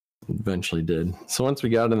eventually did. So once we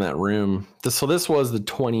got in that room, this was the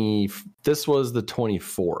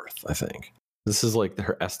 24th, I think. This is like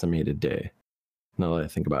her estimated day, now that I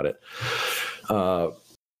think about it.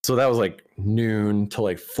 So that was like noon to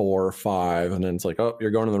like 4 or 5, and then it's like, oh, you're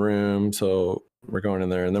going in the room, so we're going in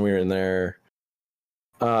there, and then we were in there,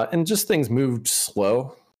 and just things moved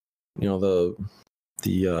slow. You know,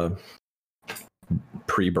 the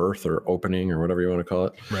pre-birth or opening or whatever you want to call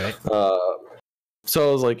it. Right. So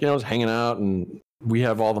I was like, I was hanging out, and we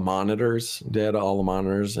have all the monitors. They had all the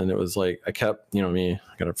monitors, and it was like, I kept, I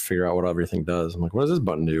got to figure out what everything does. I'm like, what does this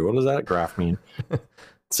button do? What does that graph mean?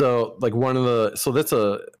 So like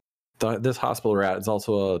this hospital we're at is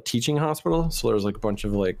also a teaching hospital. So there's like a bunch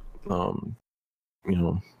of like, not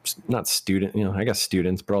student, I guess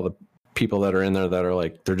students, but all the people that are in there that are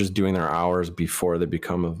like, they're just doing their hours before they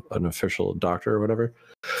become an official doctor or whatever.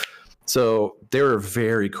 So they were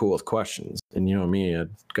very cool with questions, and me, I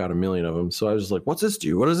got a million of them. So I was just like, what's this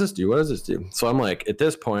do? What does this do? What does this do? So I'm like, at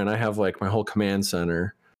this point, I have like my whole command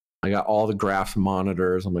center. I got all the graphs,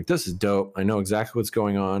 monitors. I'm like, this is dope. I know exactly what's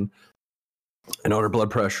going on. I know what her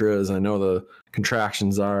blood pressure is. I know the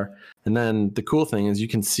contractions are. And then the cool thing is you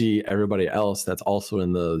can see everybody else that's also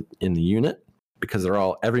in the unit, because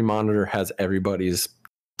every monitor has everybody's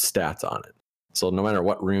stats on it. So no matter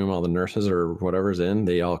what room all the nurses or whatever's in,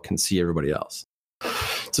 they all can see everybody else.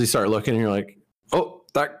 So you start looking and you're like, oh,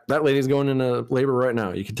 that lady's going into labor right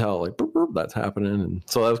now. You can tell like boop, boop, that's happening. And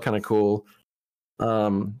so that was kind of cool.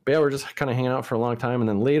 But yeah, we're just kind of hanging out for a long time. And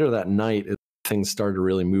then later that night, things started to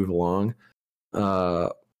really move along.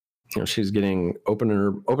 She was getting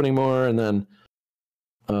opening more, and then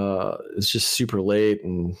it's just super late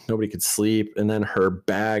and nobody could sleep. And then her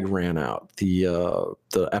bag ran out, the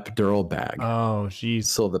epidural bag. Oh, geez.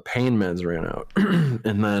 So the pain meds ran out.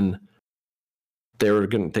 And then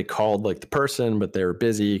they called like the person, but they were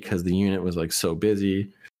busy because the unit was like so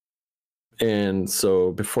busy. And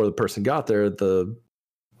so before the person got there, the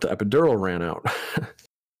epidural ran out.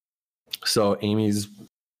 So Amy's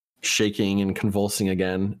shaking and convulsing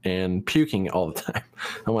again and puking all the time.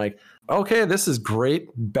 I'm like, okay, this is great.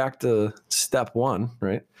 Back to step 1,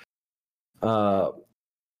 right?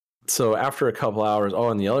 So after a couple hours,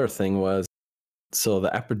 and the other thing was, so the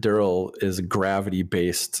epidural is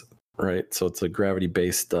gravity-based, right? So it's a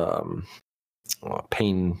gravity-based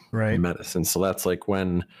pain medicine. So that's like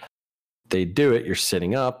when they do it, you're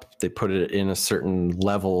sitting up, they put it in a certain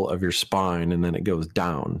level of your spine, and then it goes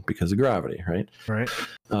down because of gravity, right? Right.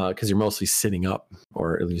 Because you're mostly sitting up,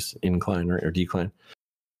 or at least incline or decline.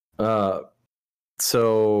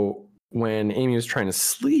 So when Amy was trying to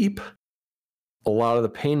sleep, a lot of the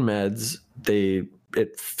pain meds,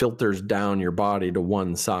 it filters down your body to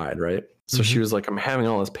one side, right? So she was like, I'm having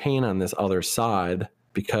all this pain on this other side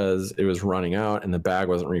because it was running out and the bag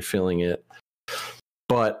wasn't refilling it.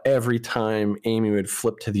 But every time Amy would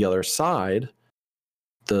flip to the other side,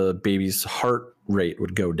 the baby's heart rate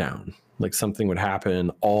would go down. Like something would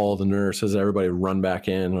happen. All the nurses, everybody would run back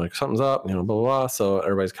in, like something's up, blah, blah, blah. So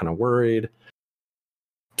everybody's kind of worried.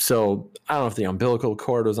 So I don't know if the umbilical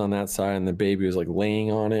cord was on that side and the baby was like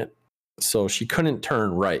laying on it. So she couldn't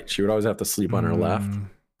turn right. She would always have to sleep on her left.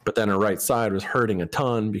 But then her right side was hurting a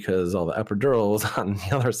ton because all the epidural was on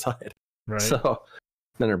the other side. Right. So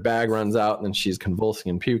then her bag runs out and then she's convulsing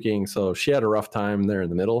and puking. So she had a rough time there in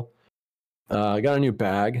the middle. I got a new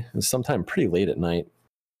bag. It was sometime pretty late at night.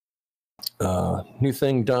 New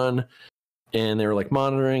thing done. And they were like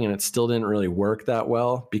monitoring and it still didn't really work that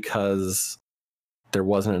well because there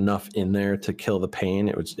wasn't enough in there to kill the pain.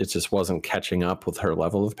 It just wasn't catching up with her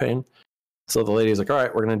level of pain. So the lady's like, all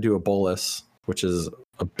right, we're going to do a bolus, which is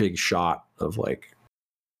a big shot of like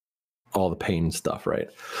all the pain stuff, right?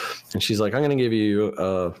 And she's like, I'm going to give you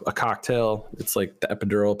a cocktail. It's like the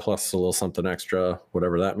epidural plus a little something extra,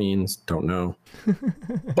 whatever that means. Don't know.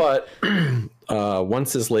 But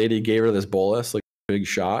once this lady gave her this bolus, like big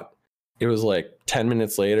shot, it was like 10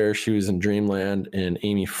 minutes later, she was in dreamland and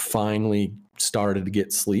Amy finally started to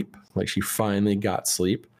get sleep. Like she finally got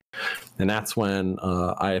sleep. And that's when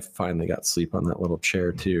I finally got sleep on that little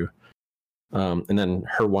chair too. And then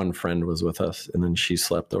her one friend was with us and then she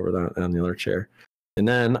slept over that on the other chair. And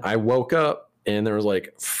then I woke up and there was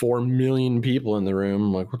like 4 million people in the room.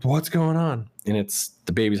 I'm like, what's going on? And it's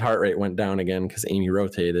the baby's heart rate went down again because Amy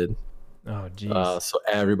rotated. Oh, geez. So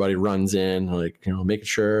everybody runs in, like, making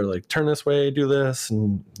sure, like, turn this way, do this.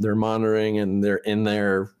 And they're monitoring and they're in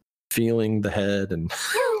there feeling the head and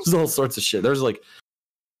there's all sorts of shit. There's like,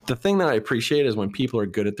 the thing that I appreciate is when people are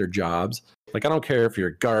good at their jobs. Like, I don't care if you're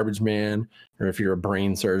a garbage man or if you're a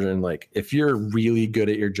brain surgeon. Like, if you're really good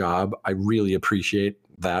at your job, I really appreciate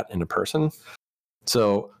that in a person.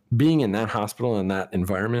 So being in that hospital and that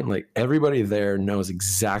environment, like everybody there knows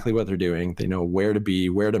exactly what they're doing. They know where to be,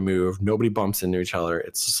 where to move. Nobody bumps into each other.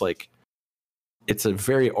 It's just like, it's a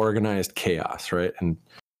very organized chaos, right? And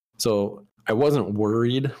so I wasn't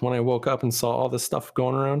worried when I woke up and saw all this stuff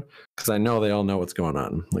going around because I know they all know what's going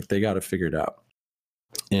on. Like they got it figured out.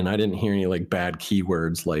 And I didn't hear any like bad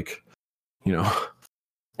keywords, like,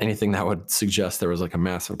 anything that would suggest there was like a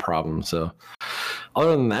massive problem. So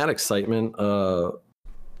other than that excitement, I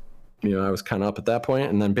was kind of up at that point.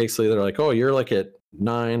 And then basically they're like, oh, you're like at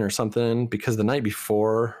 9 or something, because the night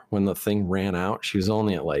before when the thing ran out, she was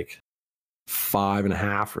only at like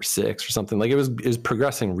 5.5 or 6 or something. Like it was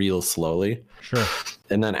progressing real slowly. Sure.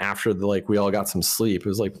 And then after we all got some sleep, it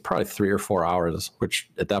was like probably 3 or 4 hours, which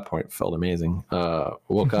at that point felt amazing.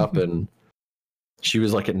 Woke up and she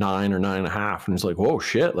was like at 9 or 9.5 and it's like, whoa,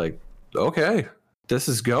 shit. Like, okay, this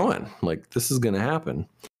is going, like, this is going to happen.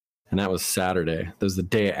 And that was Saturday. That was the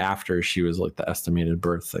day after she was like the estimated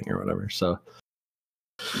birth thing or whatever. So,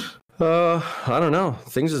 I don't know.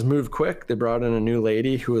 Things just moved quick. They brought in a new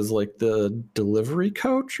lady who was like the delivery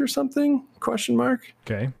coach or something, ?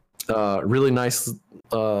 Okay. Really nice,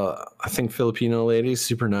 I think Filipino lady,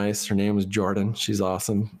 super nice. Her name was Jordan. She's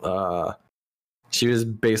awesome. She was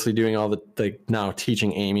basically doing all the, like, now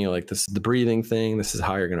teaching Amy, like, this is the breathing thing. This is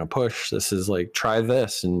how you're going to push. This is like, try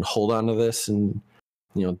this and hold on to this and,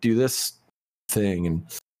 do this thing. And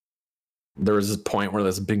there was this point where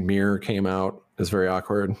this big mirror came out. It was very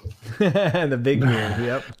awkward. The big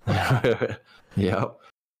mirror. Yep. Yep.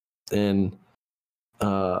 And,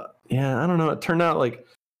 I don't know. It turned out like,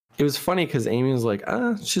 it was funny because Amy was like,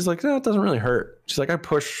 she's like, no, it doesn't really hurt. She's like,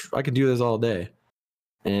 I could do this all day.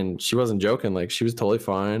 And she wasn't joking. Like, she was totally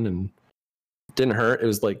fine and it didn't hurt. It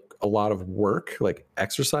was like a lot of work, like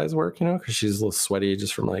exercise work, because she's a little sweaty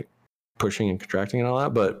just from like pushing and contracting and all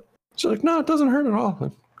that. But she's like, no, it doesn't hurt at all.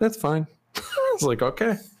 Like, that's fine. I was like,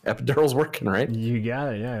 okay, epidural's working, right? You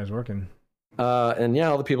got it. Yeah, it was working. And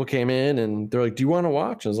all the people came in and they're like, do you want to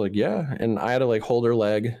watch? I was like, yeah. And I had to like hold her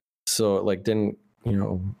leg so it like didn't,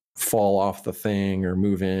 fall off the thing or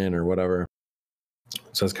move in or whatever.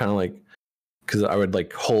 So it's kind of like, because I would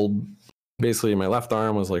like hold, basically my left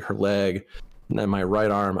arm was like her leg, and then my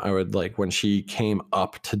right arm, I would like, when she came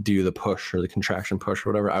up to do the push or the contraction push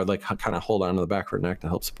or whatever, I would like kind of hold on to the back of her neck to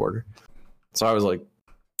help support her. So I was like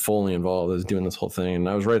fully involved. I was doing this whole thing, and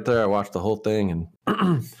I was right there. I watched the whole thing,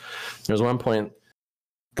 and there's one point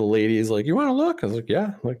the lady's like, "You want to look?" I was like,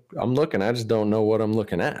 "Yeah, like I'm looking. I just don't know what I'm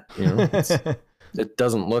looking at. You know, it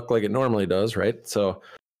doesn't look like it normally does, right?" So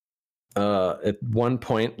at one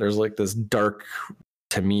point, there's like this dark,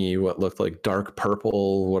 to me, what looked like dark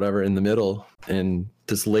purple, whatever, in the middle, and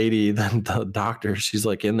this lady, then the doctor, she's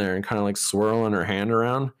like in there and kind of like swirling her hand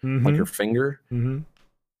around, like her finger.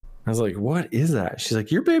 I was like, "What is that?" She's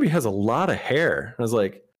like, "Your baby has a lot of hair." I was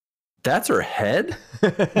like, "That's her head?"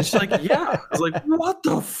 And she's like, "Yeah." I was like, "What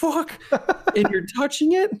the fuck?" And you're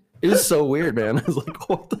touching it? It was so weird, man. I was like,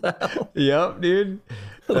 "What the hell?" Yep, dude.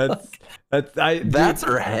 That's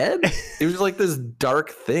her head? It was like this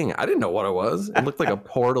dark thing. I didn't know what it was. It looked like a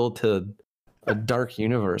portal to a dark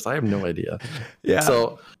universe. I have no idea. Yeah.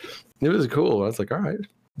 So it was cool. I was like, all right.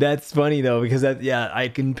 That's funny though, because I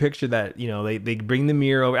can picture that. You know, they bring the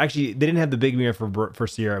mirror over. Actually, they didn't have the big mirror for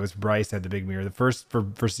Sierra. It was Bryce that had the big mirror. The first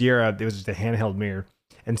for Sierra, it was just a handheld mirror,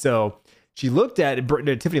 and so she looked at it.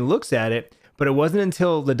 Tiffany looks at it, but it wasn't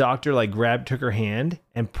until the doctor like took her hand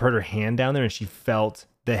and put her hand down there, and she felt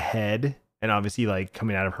the head, and obviously like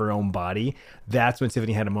coming out of her own body. That's when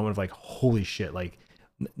Tiffany had a moment of like, holy shit, like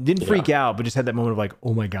didn't freak out, but just had that moment of like,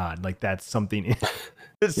 oh my God, like that's something.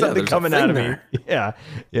 There's something coming out of me. Yeah.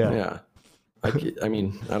 I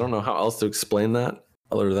mean, I don't know how else to explain that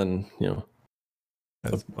other than, you know,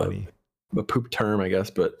 that's funny. A poop term, I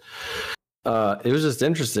guess. But it was just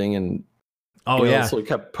interesting. And so it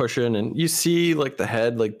kept pushing, and you see like the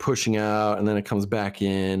head like pushing out, and then it comes back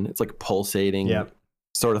in. It's like pulsating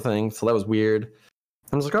sort of thing. So that was weird.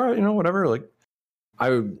 I was like, all right, you know, whatever. Like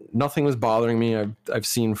nothing was bothering me. I've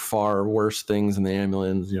seen far worse things in the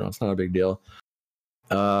ambulance. You know, it's not a big deal.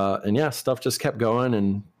 And yeah, stuff just kept going,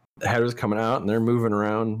 and the head was coming out, and they're moving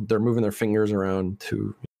around. They're moving their fingers around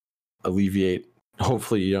to alleviate,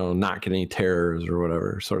 hopefully, you know, not get any tears or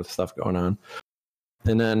whatever sort of stuff going on.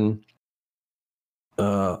 And then,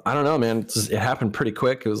 I don't know, man, it happened pretty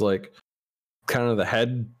quick. It was like kind of the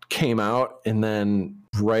head came out, and then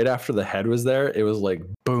right after the head was there, it was like,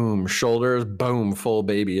 boom, shoulders, boom, full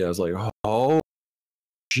baby. I was like, oh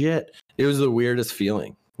shit. It was the weirdest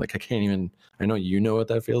feeling. Like I know you know what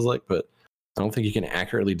that feels like, but I don't think you can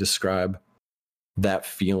accurately describe that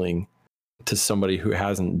feeling to somebody who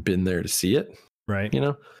hasn't been there to see it. Right. You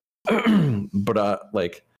know? But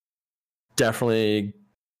like definitely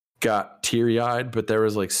got teary-eyed, but there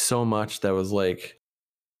was like so much that was like,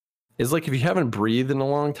 it's like if you haven't breathed in a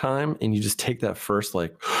long time and you just take that first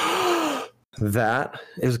like that,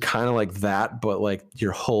 it was kind of like that, but like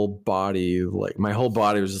your whole body, like my whole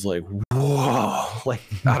body was just like, whoa, like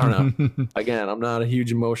I don't know. Again, I'm not a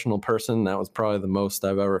huge emotional person. That was probably the most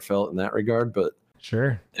I've ever felt in that regard, but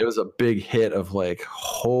sure, it was a big hit of like,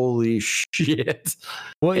 holy shit.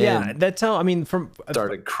 Well, yeah, that's how, I mean,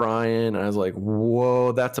 started crying. I was like,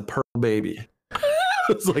 whoa, that's a pearl baby.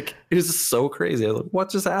 It's like, it was just so crazy. I was like, what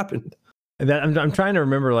just happened? That I'm trying to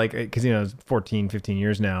remember, like, because, you know, it's 14, 15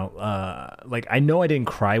 years now. Like, I know I didn't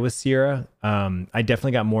cry with Sierra. I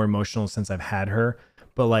definitely got more emotional since I've had her.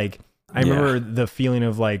 But, like, I remember the feeling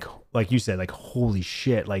of, like you said, like, holy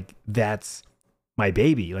shit, like, that's my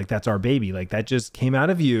baby. Like, that's our baby. Like, that just came out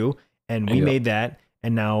of you, and we made that,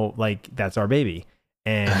 and now, like, that's our baby.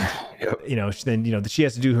 And, you know, then, you know, she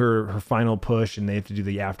has to do her final push, and they have to do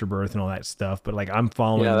the afterbirth and all that stuff. But, like, I'm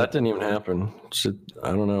following. Yeah, that didn't even happen. I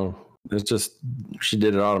don't know. It's just, she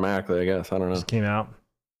did it automatically, I guess. I don't know. Just came out.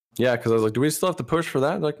 Yeah, because I was like, do we still have to push for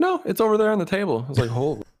that? They're like, no, it's over there on the table. I was like,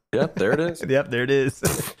 hold. Yep, there it is. Yep, there it is.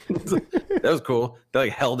 That was cool. They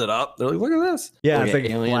like held it up. They're like, look at this. Yeah, it's like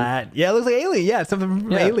Alien. Flat. Yeah, it looks like Alien. Yeah, something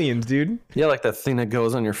from Aliens, dude. Yeah, like that thing that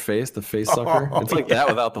goes on your face, the face sucker. It's like that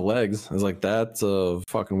without the legs. I was like, that's a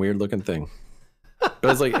fucking weird looking thing. But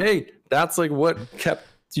it's like, hey, that's like what kept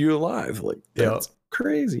you alive. Like, that's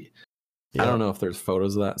crazy. I don't know if there's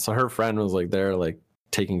photos of that. So her friend was like there, like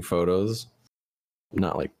taking photos,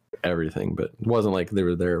 not like everything, but it wasn't like they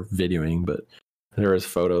were there videoing, but there was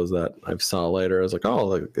photos that I saw later. I was like, oh,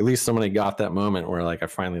 like at least somebody got that moment where like I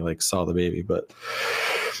finally like saw the baby. But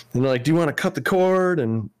and they're like, do you want to cut the cord?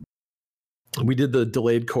 And we did the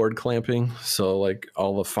delayed cord clamping. So like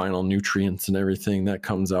all the final nutrients and everything that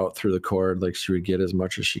comes out through the cord, like she would get as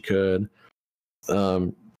much as she could.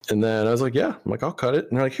 And then I was like, yeah, I'm like, I'll cut it.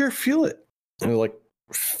 And they're like, here, feel it. And like,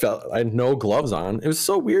 I had no gloves on. It was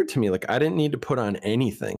so weird to me. Like, I didn't need to put on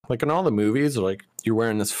anything. Like in all the movies, like you're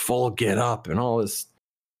wearing this full get up and all this,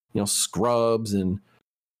 you know, scrubs and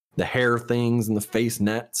the hair things and the face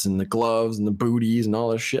nets and the gloves and the booties and all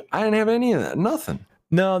this shit. I didn't have any of that. Nothing.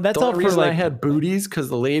 No, that's the all only for reason like, I had booties because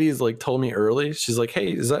the ladies like told me early. She's like,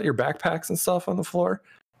 hey, is that your backpacks and stuff on the floor?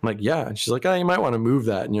 I'm like, yeah. And she's like, oh, you might want to move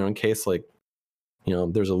that, in case like,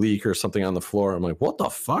 there's a leak or something on the floor. I'm like, what the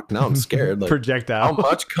fuck? Now I'm scared. Like, projectile. how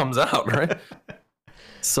much comes out, right?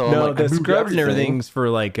 So no, like, the scrubs and everything's for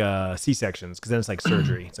like C-sections, because then it's like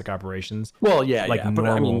surgery. It's like operations. Well, yeah, like But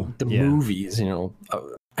I mean, the movies,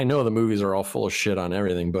 I know the movies are all full of shit on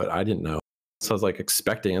everything, but I didn't know. So I was like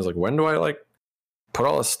expecting. I was like, when do I like put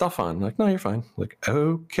all this stuff on? I'm like, no, you're fine. Like,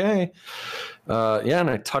 okay. And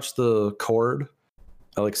I touched the cord.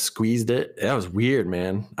 I like squeezed it. That was weird,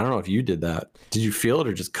 man. I don't know if you did that. Did you feel it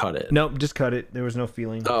or just cut it? Nope, just cut it. There was no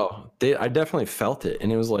feeling. Oh, I definitely felt it,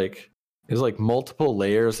 and it was like multiple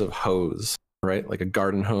layers of hose, right? Like a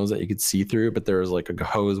garden hose that you could see through, but there was like a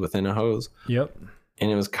hose within a hose. Yep.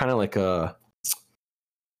 And it was kind of like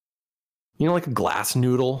like a glass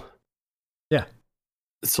noodle. Yeah.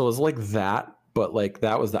 So it was like that, but like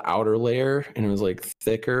that was the outer layer, and it was like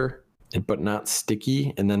thicker, but not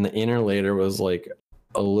sticky. And then the inner layer was like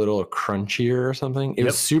a little crunchier or something. It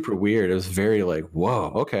was super weird. It was very like,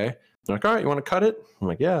 whoa, okay. They're like, all right, you want to cut it? I'm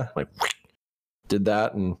like, yeah. Like, did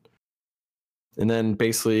that, and then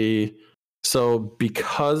basically, so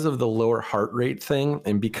because of the lower heart rate thing,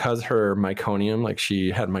 and because her meconium, like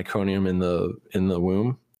she had meconium in the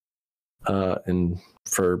womb, and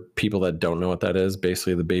for people that don't know what that is,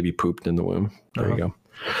 basically the baby pooped in the womb. There you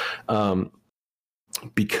go.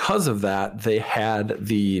 Because of that, they had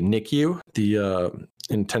the NICU, the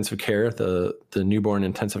intensive care, the newborn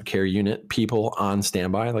intensive care unit people on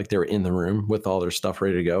standby, like they were in the room with all their stuff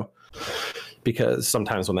ready to go. Because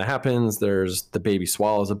sometimes when that happens, there's the baby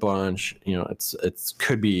swallows a bunch, it's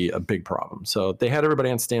could be a big problem. So they had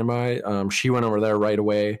everybody on standby. She went over there right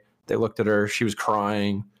away. They looked at her. She was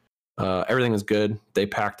crying. Everything was good. They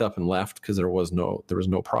packed up and left because there was no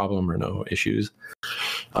problem or no issues.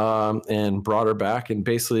 And brought her back and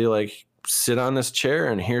basically like, sit on this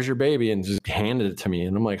chair and here's your baby, and just handed it to me.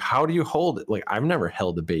 And I'm like, how do you hold it? Like, I've never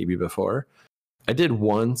held a baby before. I did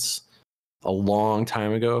once a long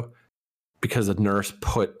time ago, because a nurse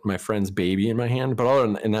put my friend's baby in my hand, but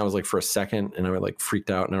and that was like for a second, and I was like freaked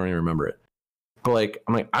out and I don't even remember it. But like,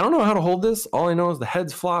 I'm like, I don't know how to hold this. All I know is the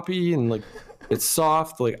head's floppy and like it's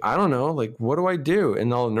soft. Like, I don't know. Like, what do I do?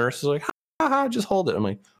 And all the nurses are like, ha, just hold it. I'm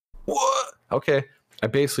like, what? Okay. I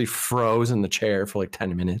basically froze in the chair for like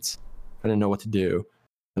 10 minutes. I didn't know what to do.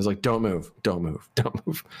 I was like, don't move.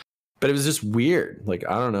 But it was just weird. Like,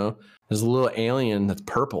 I don't know. There's a little alien that's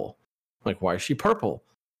purple. Like, why is she purple?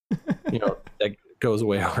 That goes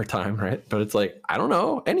away over time, right? But it's like, I don't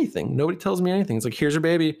know anything. Nobody tells me anything. It's like, here's your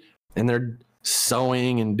baby. And they're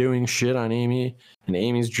sewing and doing shit on Amy. And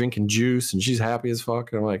Amy's drinking juice and she's happy as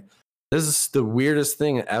fuck. And I'm like, this is the weirdest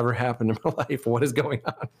thing that ever happened in my life. What is going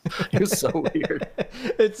on? It was so weird.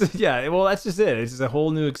 Well, that's just it. It's just a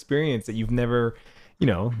whole new experience that you've never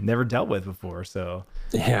dealt with before. So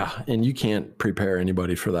yeah. And you can't prepare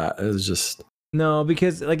anybody for that. It was just... No,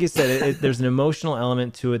 because like you said, there's an emotional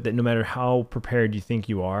element to it that no matter how prepared you think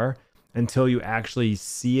you are, until you actually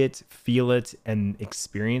see it, feel it, and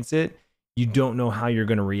experience it, you don't know how you're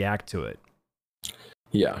going to react to it.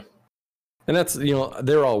 Yeah. And that's,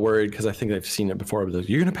 they're all worried because I think they've seen it before. But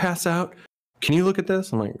you're going to pass out? Can you look at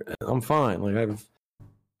this? I'm like, I'm fine. Like, I've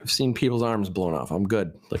seen people's arms blown off. I'm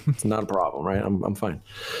good. Like, it's not a problem, right? I'm fine.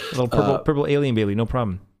 A little purple alien baby, no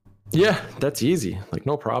problem. Yeah, that's easy. Like,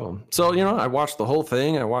 no problem. So, I watched the whole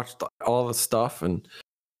thing. I watched all the stuff, and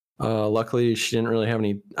luckily she didn't really have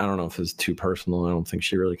any, I don't know if it's too personal. I don't think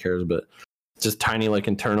she really cares, but just tiny, like,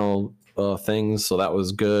 internal things. So that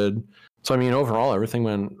was good. So, I mean, overall, everything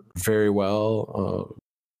went very well.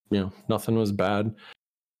 Nothing was bad.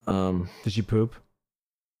 Did she poop?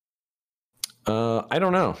 I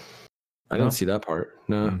don't know. I didn't see that part.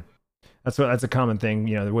 No. That's a common thing.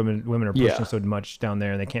 The women are pushing so much down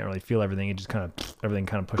there, and they can't really feel everything. It just everything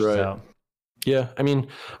kind of pushes out. Yeah, I mean,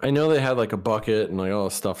 I know they had like a bucket and like all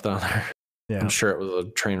the stuff down there. Yeah, I'm sure it was a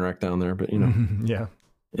train wreck down there, but yeah,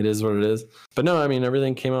 it is what it is. But no, I mean,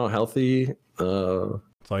 everything came out healthy. That's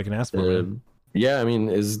all you can ask for. Yeah, I mean,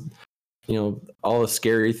 all the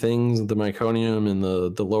scary things, the meconium and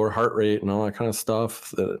the lower heart rate and all that kind of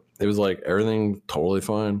stuff. It was like everything totally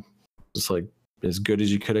fine, just like as good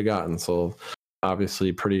as you could have gotten. So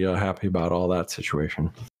obviously pretty happy about all that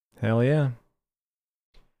situation. Hell yeah.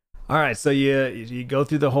 All right, so you go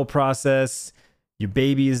through the whole process. Your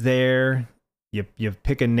baby is there. You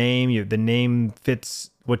pick a name. The name fits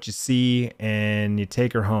what you see, and you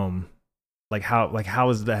take her home. How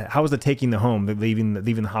was the taking the home, leaving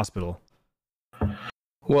the hospital?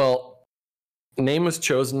 Well, name was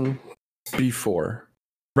chosen before.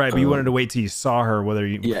 Right, but you wanted to wait till you saw her,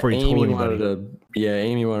 before you told anybody.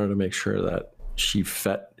 Amy wanted to make sure that she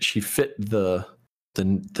fit the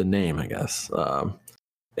the name, I guess.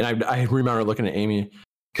 And I remember looking at Amy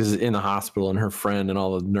because in the hospital, and her friend and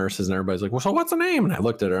all the nurses and everybody's like, well, so what's the name? And I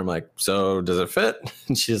looked at her, I'm like, so does it fit?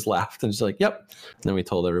 And she just laughed and she's like, yep. And then we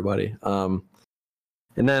told everybody. And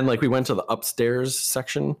then like we went to the upstairs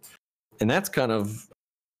section, and that's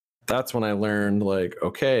when I learned like,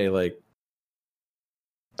 okay, like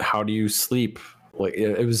how do you sleep? Like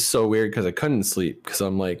it was so weird because I couldn't sleep because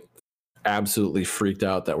I'm like absolutely freaked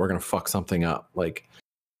out that we're gonna fuck something up. Like,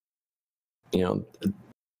 you know,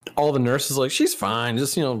 all the nurses like, she's fine.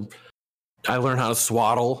 Just, you know, I learned how to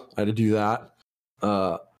swaddle. I had to do that.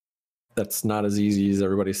 That's not as easy as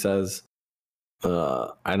everybody says.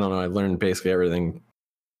 I don't know. I learned basically everything.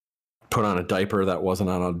 Put on a diaper that wasn't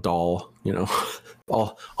on a doll, you know,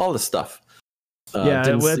 all this stuff.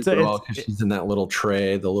 Didn't sleep at all because she's in that little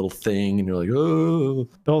tray, the little thing, and you're like, oh.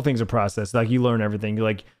 The whole thing's a process. Like you learn everything. You're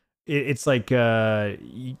like, it's like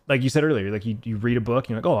you said earlier, like you read a book and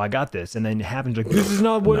you're like, oh, I got this, and then it happens like, this is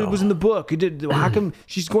not what it was in the book. It did. How come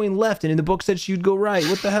she's going left and in the book said she'd go right?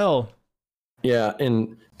 What the hell? Yeah,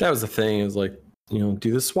 and that was the thing. It was like, you know,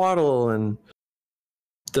 do the swaddle and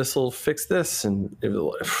this will fix this, and it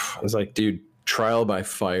was like, dude, trial by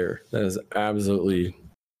fire. That is absolutely,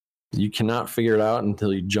 you cannot figure it out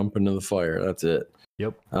until you jump into the fire. That's it.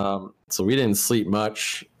 Yep. So we didn't sleep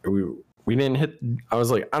much. We didn't hit. I was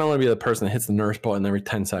like, I don't want to be the person that hits the nurse button every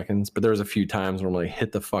 10 seconds, but there was a few times where I'm like,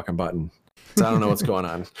 hit the fucking button. So I don't know what's going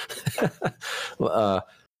on.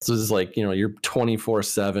 So it's like, you know, you're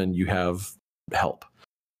 24/7, you have help,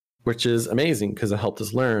 which is amazing because it helped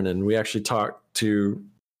us learn. And we actually talked to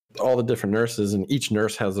all the different nurses, and each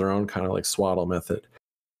nurse has their own kind of like swaddle method.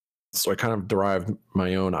 So I kind of derived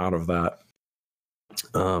my own out of that.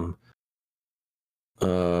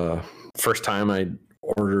 First time I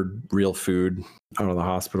ordered real food out of the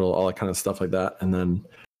hospital, all that kind of stuff like that. And then,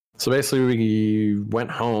 so basically we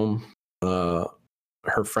went home.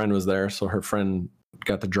 Her friend was there, so her friend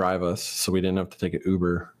got to drive us, so we didn't have to take an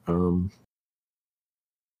Uber.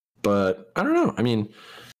 But I don't know. I mean,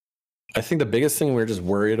 I think the biggest thing we're just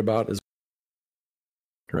worried about is,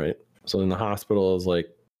 right? So in the hospital is like,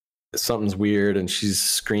 something's weird and she's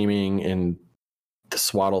screaming and the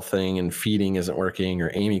swaddle thing and feeding isn't working,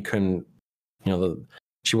 or Amy couldn't, you know,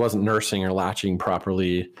 she wasn't nursing or latching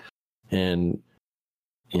properly, and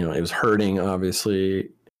you know, it was hurting, obviously.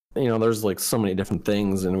 You know, there's like so many different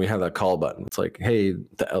things, and we have that call button. It's like, hey,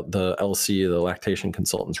 the LC, the lactation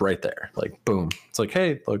consultant's right there. Like, boom. It's like,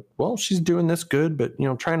 hey, like, well, she's doing this good, but you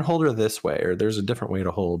know, try and hold her this way, or there's a different way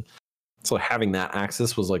to hold. So having that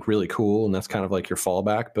access was like really cool, and that's kind of like your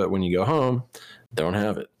fallback. But when you go home, don't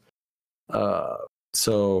have it.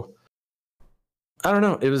 So I don't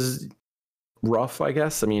know. It was rough, I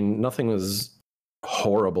guess. I mean, nothing was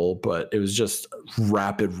horrible, but it was just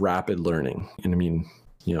rapid learning. And I mean,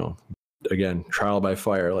 you know, again, trial by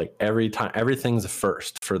fire. Like every time, everything's a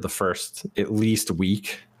first for the first at least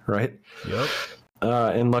week, right? Yep.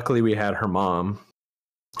 And luckily we had her mom.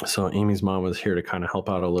 So Amy's mom was here to kind of help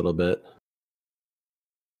out a little bit.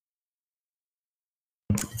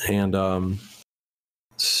 And,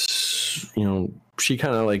 you know, she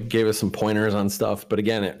kind of like gave us some pointers on stuff. But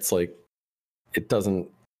again, it's like, it doesn't,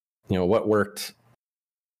 you know, what worked,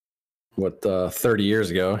 30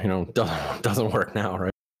 years ago, you know, doesn't work now,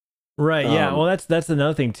 right? Right. Yeah. Well, that's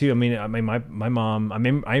another thing too. I mean, my mom.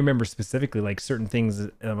 I remember specifically like certain things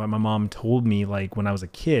my mom told me like when I was a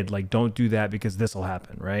kid, like don't do that because this will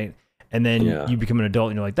happen, right? And then you become an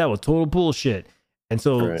adult and you're like, that was total bullshit. And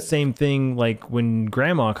so same thing like when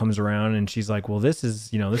grandma comes around and she's like, well, this is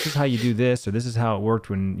how you do this, or this is how it worked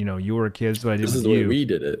when you were a kid. So I did. This is the way we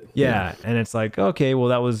did it. Yeah. And it's like, okay, well,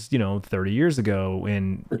 that was 30 years ago,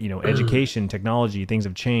 and education, technology, things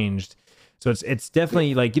have changed. So it's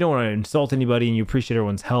definitely like, you don't want to insult anybody and you appreciate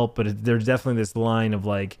everyone's help, but there's definitely this line of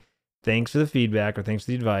like, thanks for the feedback or thanks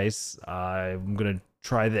for the advice. I'm going to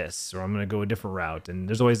try this, or I'm going to go a different route. And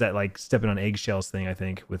there's always that like stepping on eggshells thing, I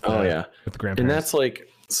think, with the grandparents. And that's like,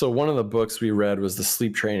 so one of the books we read was the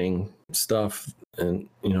sleep training stuff, and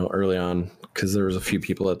early on, because there was a few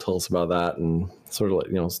people that told us about that, and sort of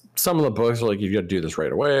like, some of the books are like, you got to do this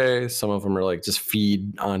right away. Some of them are like, just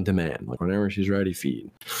feed on demand, like whenever she's ready, feed.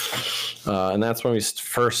 And that's when we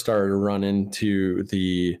first started to run into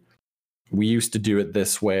we used to do it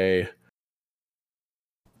this way,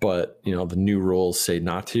 but the new rules say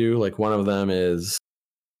not to. Like one of them is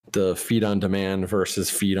the feed on demand versus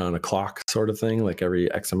feed on a clock sort of thing, like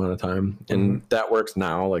every X amount of time. And that works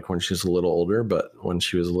now, like when she's a little older, but when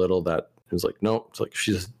she was little, that it was like, nope, it's like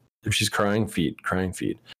if she's crying, feed.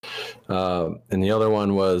 And the other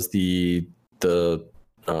one was the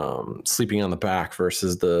sleeping on the back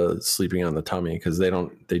versus the sleeping on the tummy, because they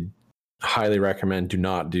highly recommend do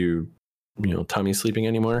not do tummy sleeping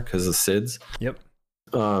anymore because of SIDS. Yep.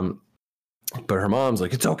 But her mom's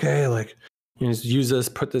like, it's okay, like just use this,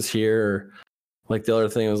 put this here. Like the other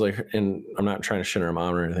thing was like, and I'm not trying to shit on her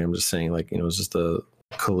mom or anything, I'm just saying like, it was just a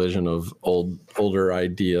collision of older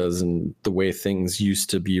ideas and the way things used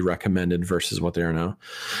to be recommended versus what they are now.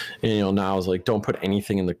 And now it's like, don't put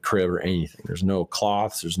anything in the crib or anything. There's no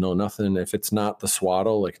cloths, there's no nothing. If it's not the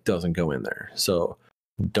swaddle, like it doesn't go in there. So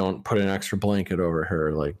don't put an extra blanket over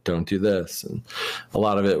her, like don't do this. And a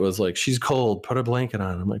lot of it was like, she's cold, put a blanket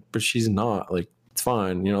on. I'm like, but she's not, like it's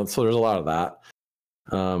fine, so there's a lot of that.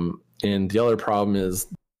 And the other problem is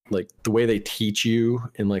like the way they teach you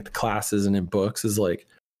in like the classes and in books is like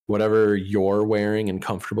whatever you're wearing and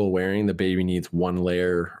comfortable wearing, the baby needs one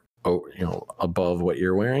layer above what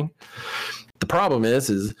you're wearing. The problem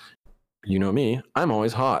is me, I'm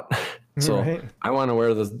always hot. So right. I want to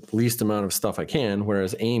wear the least amount of stuff I can,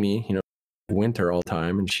 whereas Amy, winter all the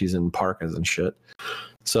time and she's in parkas and shit.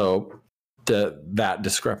 So that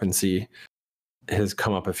discrepancy has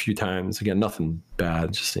come up a few times. Again, nothing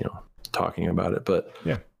bad, just talking about it. But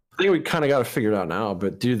yeah, I think we kind of got it figured out now.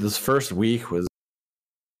 But dude, this first week was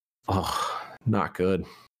not good.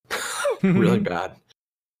 Really bad.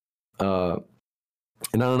 And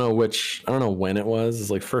I don't know when it was. It's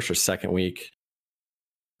like first or second week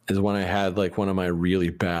is when I had like one of my really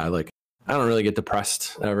bad, like I don't really get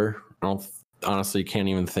depressed ever. Honestly can't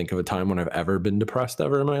even think of a time when I've ever been depressed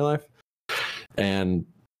ever in my life. And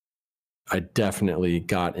I definitely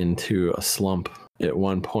got into a slump at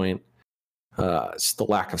one point. Just the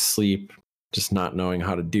lack of sleep, just not knowing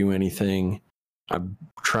how to do anything. I'm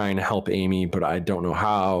trying to help Amy, but I don't know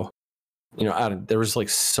how. There was like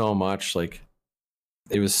so much, like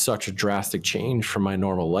it was such a drastic change from my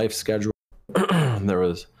normal life schedule.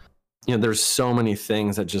 There's so many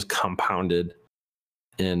things that just compounded,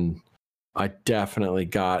 and I definitely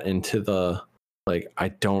got into the like, I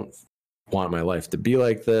don't want my life to be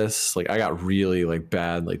like this. Like I got really like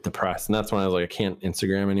bad, like depressed, and that's when I was like, I can't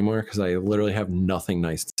Instagram anymore because I literally have nothing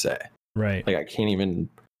nice to say. Right. Like I can't even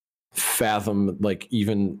fathom like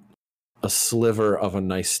even a sliver of a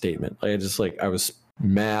nice statement. Like I was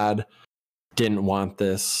mad, didn't want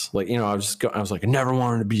this. Like I was like, I never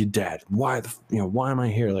wanted to be a dad. Why why am I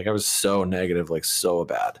here? Like I was so negative, like so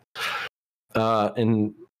bad.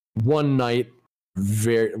 And one night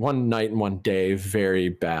and one day very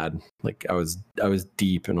bad. Like I was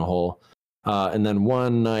deep in a hole. And then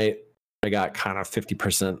one night I got kind of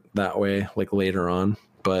 50% that way, like later on.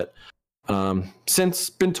 But since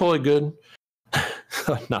been totally good.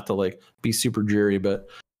 Not to like be super dreary, but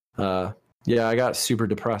yeah, I got super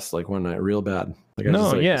depressed like one night, real bad. Like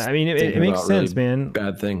I mean it makes sense, really man.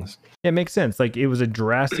 Bad things. It makes sense. Like it was a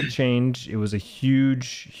drastic change. It was a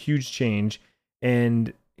huge change.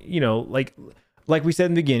 And like we said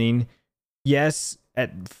in the beginning, yes,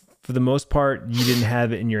 for the most part, you didn't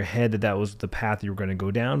have it in your head that was the path you were going to go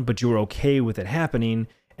down, but you were okay with it happening.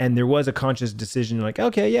 And there was a conscious decision like,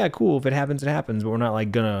 okay, yeah, cool. If it happens, it happens. But we're not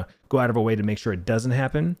like going to go out of our way to make sure it doesn't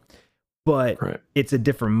happen. But right. It's a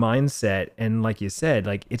different mindset. And like you said,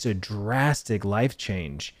 like it's a drastic life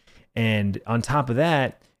change. And on top of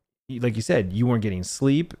that, like you said, you weren't getting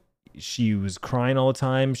sleep. She was crying all the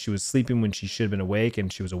time. She was sleeping when she should have been awake,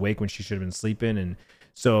 and she was awake when she should have been sleeping. And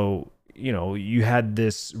so, you had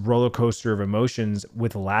this roller coaster of emotions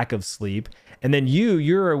with lack of sleep. And then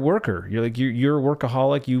you're a worker. You're a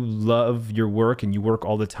workaholic. You love your work and you work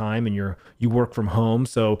all the time, and you work from home.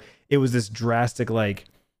 So it was this drastic, like,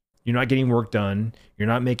 you're not getting work done. You're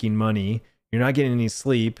not making money. You're not getting any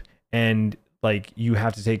sleep. And like, you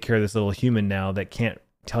have to take care of this little human now that can't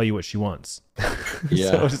tell you what she wants.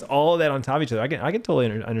 Yeah. So just all of that on top of each other. I can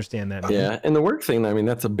totally understand that. Man. Yeah. And the work thing, I mean,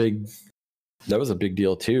 that was a big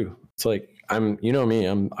deal too. It's like, I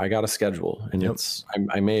got a schedule, and yep.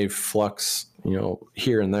 I may flux,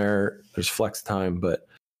 here and there, there's flex time, but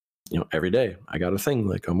every day I got a thing,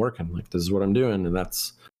 like I'm working, like this is what I'm doing. And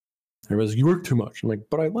everybody's like, you work too much. I'm like,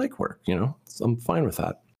 but I like work, I'm fine with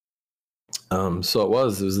that. So it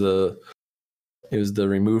was the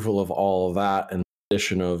removal of all of that, and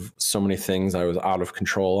addition of so many things I was out of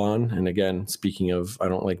control on. And again, speaking of, I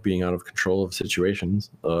don't like being out of control of situations.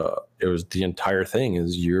 It was the entire thing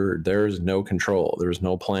is there's no control. There's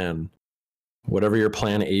no plan. Whatever your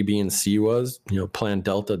plan A, B, and C was, plan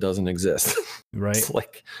Delta doesn't exist. Right. It's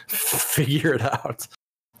like, figure it out.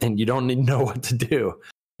 And you don't know what to do.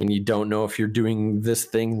 And you don't know if you're doing this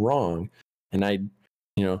thing wrong. And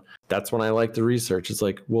you know, that's when I like the research. It's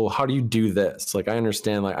like, well, how do you do this? Like, I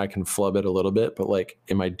understand, like, I can flub it a little bit, but like,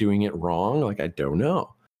 am I doing it wrong? Like, I don't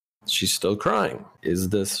know. She's still crying. Is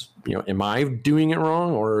this, you know, am I doing it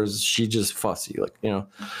wrong, or is she just fussy? Like, you know,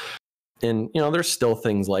 and, you know, there's still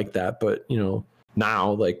things like that, but, you know,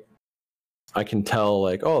 now, like, I can tell,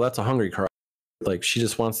 like, oh, that's a hungry cry. Like, she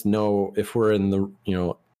just wants to know if we're in the, you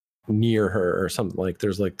know, near her or something. Like,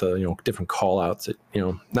 there's like the, you know, different call outs that, you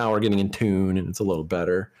know, now we're getting in tune and it's a little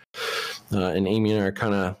better. And Amy and I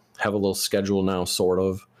kind of have a little schedule now, sort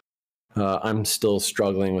of. I'm still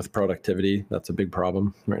struggling with productivity. That's a big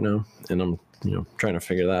problem right now, and I'm, you know, trying to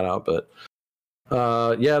figure that out. But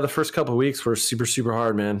yeah, the first couple of weeks were super, super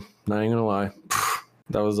hard, man. Not even gonna lie.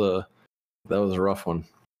 That was a rough one,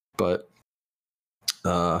 but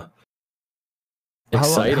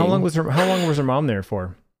exciting. How long was her mom there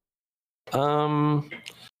for?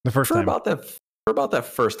 The first time. For about that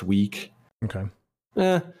first week. Okay.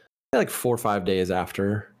 Like 4 or 5 days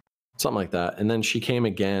after, something like that. And then she came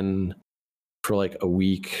again for like a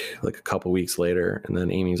week, like a couple weeks later. And then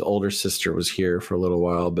Amy's older sister was here for a little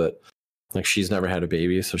while, but like, she's never had a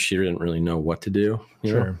baby, so she didn't really know what to do.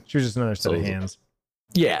 You know? She was just another set of hands.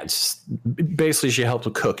 Yeah, it's basically she helped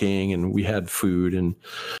with cooking, and we had food, and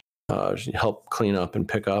she helped clean up and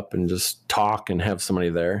pick up and just talk and have somebody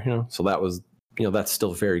there, you know. So that was, you know, that's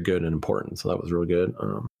still very good and important. So that was real good.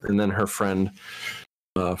 And then her friend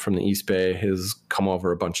from the East Bay has come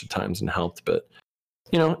over a bunch of times and helped. But,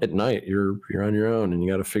 you know, at night you're on your own and you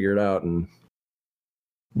got to figure it out. And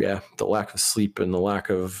yeah, the lack of sleep and the lack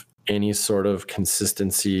of any sort of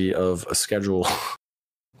consistency of a schedule.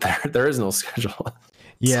 There is no schedule.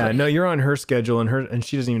 Yeah, like, no, you're on her schedule, and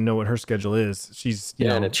she doesn't even know what her schedule is. She's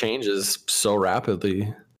and it changes so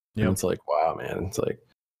rapidly. Yeah, it's like, wow, man. It's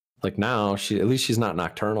like now at least she's not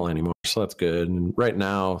nocturnal anymore, so that's good. And right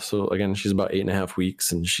now, so again, she's about 8.5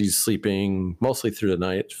 weeks, and she's sleeping mostly through the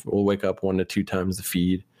night. We'll wake up 1 to 2 times to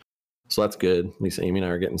feed, so that's good. At least Amy and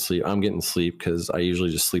I are getting sleep. I'm getting sleep because I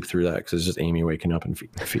usually just sleep through that because it's just Amy waking up and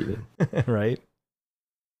feeding. Right.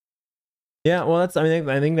 Yeah, well, I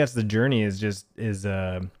think that's the journey, is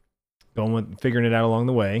going with figuring it out along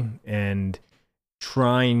the way and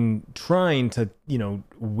trying to, you know,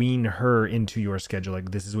 wean her into your schedule. Like,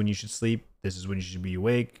 this is when you should sleep, this is when you should be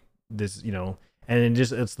awake, this, you know, and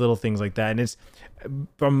it's little things like that. And it's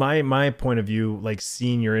from my point of view, like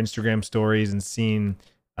seeing your Instagram stories and seeing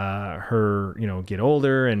her, you know, get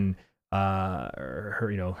older, and her,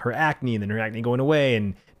 you know, her acne, and then her acne going away,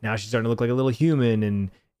 and now she's starting to look like a little human, and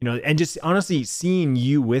you know, and just honestly seeing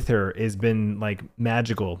you with her has been like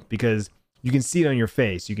magical, because you can see it on your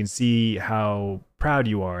face. You can see how proud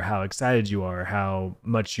you are, how excited you are, how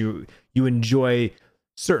much you enjoy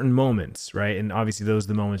certain moments, right? And obviously those are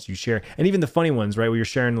the moments you share, and even the funny ones, right, where you're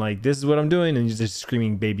sharing like, this is what I'm doing, and you're just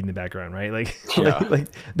screaming baby in the background, right? Like, yeah. like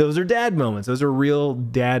those are dad moments. Those are real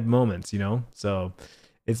dad moments, you know. So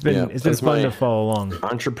it's been fun to follow along.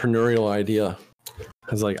 Entrepreneurial idea.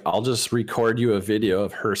 I was like, I'll just record you a video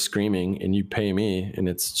of her screaming and you pay me, and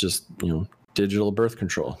it's just, you know, digital birth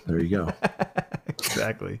control. There you go.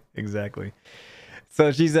 Exactly.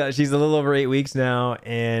 So she's a little over 8 weeks now,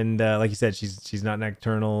 and like you said, she's not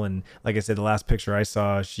nocturnal, and like I said, the last picture I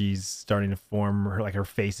saw, she's starting to form her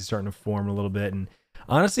face is starting to form a little bit, and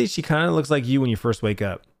honestly, she kind of looks like you when you first wake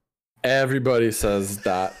up. Everybody says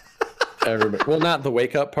that. Everybody, well, not the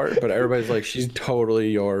wake up part, but everybody's like, she's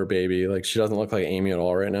totally your baby. Like, she doesn't look like Amy at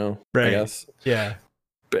all right now. Right. I guess. Yeah.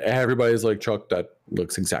 But everybody's like, Chuck, that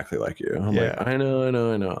looks exactly like you. I'm like, I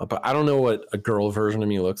know. But I don't know what a girl version of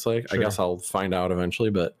me looks like. Sure. I guess I'll find out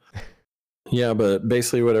eventually. But yeah, but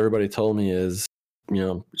basically what everybody told me is, you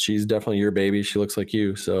know, she's definitely your baby. She looks like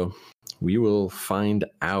you. So we will find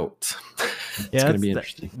out. It's going to be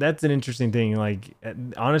interesting. That's an interesting thing. Like,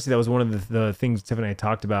 honestly, that was one of the things Tiffany and I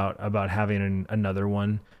talked about having another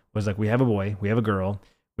one, was like, we have a boy, we have a girl,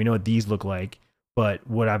 we know what these look like, but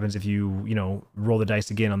what happens if you know, roll the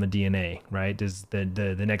dice again on the DNA, right? Does the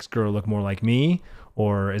next girl look more like me,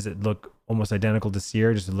 or is it look almost identical to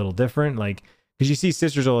Sierra, just a little different? Like, because you see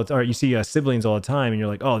sisters or you see siblings all the time, and you're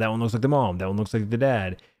like, oh, that one looks like the mom, that one looks like the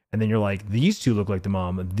dad, and then you're like, these two look like the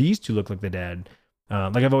mom, these two look like the dad.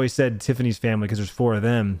 Like I've always said, Tiffany's family, because there's 4 of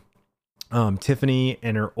them, Tiffany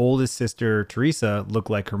and her oldest sister, Teresa, look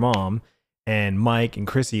like her mom, and Mike and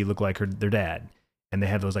Chrissy look like their dad. And they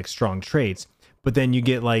have those like strong traits. But then you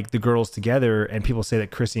get like the girls together, and people say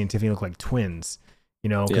that Chrissy and Tiffany look like twins, you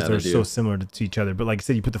know, because they're so similar to each other. But like I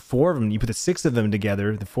said, you put the 4 of them, you put the 6 of them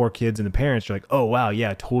together, the 4 kids and the parents, you're like, oh, wow,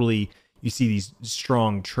 yeah, totally. You see these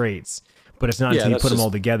strong traits, but it's not until you put them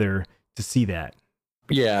all together to see that.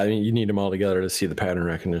 Yeah, I mean, you need them all together to see the pattern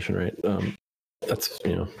recognition, right? that's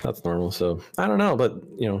that's normal. So I don't know, but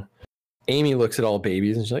Amy looks at all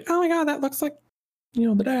babies and she's like, oh my god, that looks like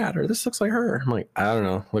the dad, or this looks like her. I'm like, I don't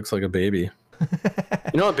know, looks like a baby.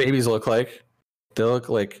 You know what babies look like? They look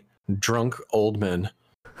like drunk old men.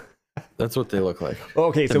 That's what they look like.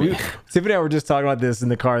 Okay, so Tiffany and I were just talking about this in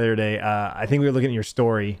the car the other day. I think we were looking at your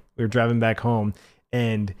story. We were driving back home,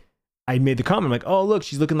 and I made the comment, like, oh, look,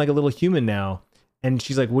 she's looking like a little human now. And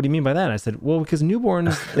she's like, what do you mean by that? And I said, well, because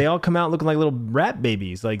newborns, they all come out looking like little rat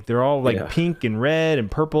babies. Like, they're all like pink and red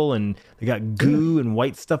and purple, and they got goo and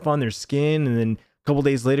white stuff on their skin. And then a couple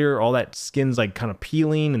days later, all that skin's like kind of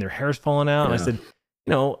peeling and their hair's falling out. And I said,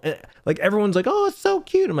 like everyone's like, oh, it's so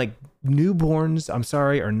cute. I'm like, newborns, I'm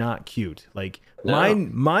sorry, are not cute. Like my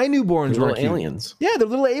newborns were aliens. Yeah, they're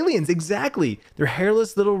little aliens. Exactly. They're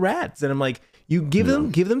hairless little rats. And I'm like, you give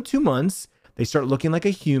them 2 months. They start looking like a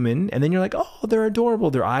human, and then you're like, oh, they're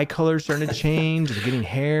adorable. Their eye color's starting to change. They're getting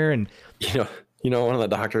hair, and one of the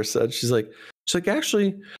doctors said, she's like,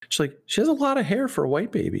 actually, she has a lot of hair for a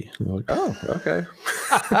white baby. I'm like, oh, okay.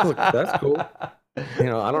 Look, that's cool.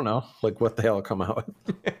 I don't know, like what the hell come out.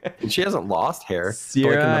 And she hasn't lost hair.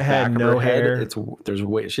 Sierra had no hair.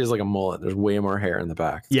 She has like a mullet. There's way more hair in the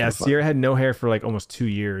back. Yeah, Sierra had no hair for like almost 2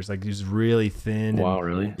 years. Like, just really thin. Wow, and,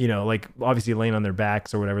 really? Like obviously laying on their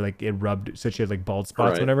backs or whatever, like it rubbed, so she had like bald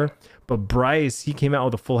spots, whatever. But Bryce, he came out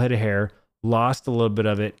with a full head of hair, lost a little bit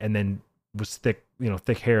of it, and then was thick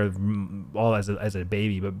hair all as a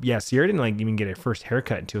baby. But yeah, Sierra didn't like even get her first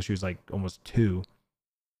haircut until she was like almost 2.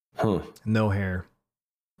 No hair.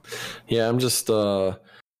 Yeah, I'm just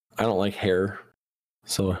I don't like hair,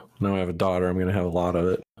 so now I have a daughter, I'm gonna have a lot of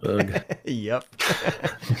it. Yep.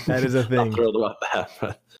 That is a thing. I'm thrilled about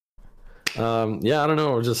that. But, yeah, I don't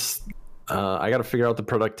know, just I gotta figure out the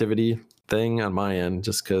productivity thing on my end,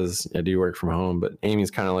 just because I do work from home. But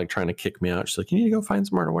Amy's kind of like trying to kick me out. She's like, you need to go find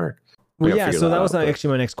somewhere to work. Well, yeah, so that was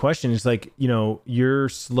actually my next question. It's like, you're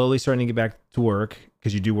slowly starting to get back to work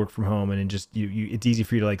because you do work from home, and it just it's easy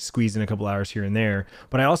for you to like squeeze in a couple hours here and there.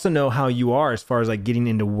 But I also know how you are as far as like getting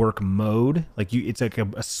into work mode. Like it's like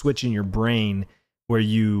a switch in your brain where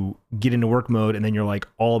you get into work mode, and then you're like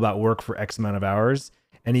all about work for X amount of hours.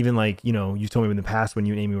 And even like, you've told me in the past when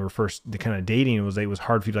you and Amy were first kind of dating, it was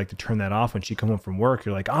hard for you to like to turn that off when she come home from work.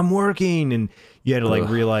 You're like, I'm working. And you had to like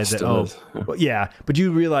realize that, well, yeah, but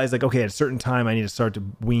you realize like, okay, at a certain time I need to start to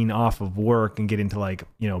wean off of work and get into like,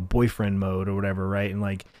 boyfriend mode or whatever. Right. And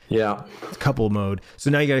like, couple mode.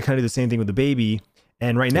 So now you got to kind of do the same thing with the baby.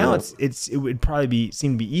 And right now it would probably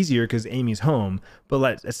seem to be easier because Amy's home,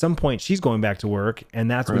 but at some point she's going back to work, and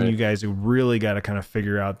that's when you guys really got to kind of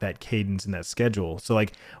figure out that cadence and that schedule. So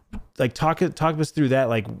like talk us through that.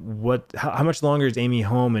 Like how much longer is Amy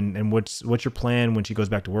home, and what's your plan when she goes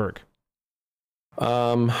back to work?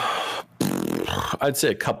 I'd say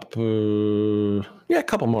a couple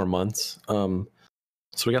more months. So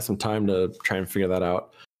we got some time to try and figure that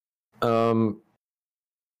out.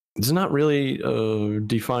 It's not really a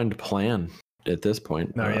defined plan at this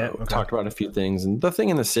point. Not yet. We talked about a few things, and the thing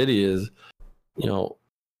in the city is,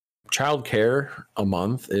 childcare a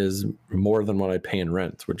month is more than what I pay in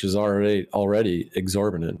rent, which is already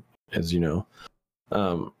exorbitant, as you know.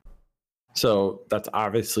 So that's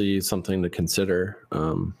obviously something to consider.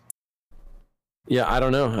 Yeah, I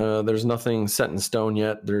don't know. There's nothing set in stone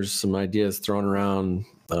yet. There's some ideas thrown around.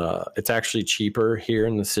 It's actually cheaper here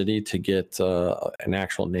in the city to get an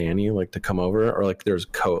actual nanny, like to come over, or like there's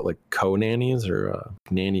co-nannies or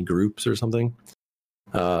nanny groups or something.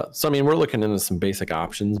 So I mean, we're looking into some basic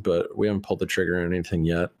options, but we haven't pulled the trigger on anything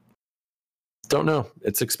yet. Don't know.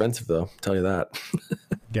 It's expensive though. I'll tell you that.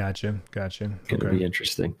 Gotcha. It's gonna be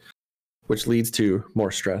interesting, which leads to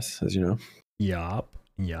more stress, as you know. Yup.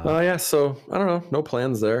 Yeah. So I don't know. No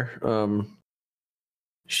plans there.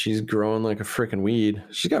 She's growing like a freaking weed.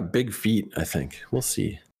 She's got big feet, I think. We'll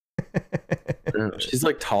see. She's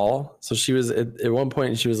like tall. So she was at one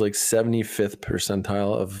point she was like 75th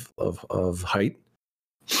percentile of height.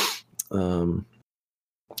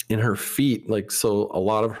 In her feet, like, so a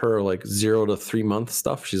lot of her like 0 to 3 month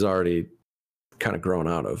stuff she's already kind of grown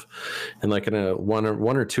out of. And like in one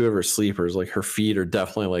or two of her sleepers, like her feet are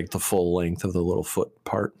definitely like the full length of the little foot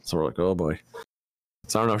part. So we're like, oh boy.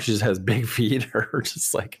 So I don't know if she just has big feet or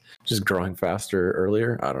just growing faster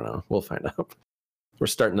earlier. I don't know. We'll find out. We're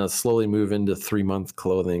starting to slowly move into 3 month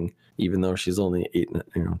clothing, even though she's only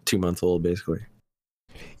 2 months old, basically.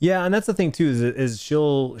 Yeah, and that's the thing too, is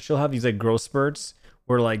she'll have these like growth spurts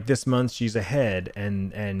where like this month she's ahead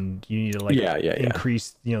and you need to like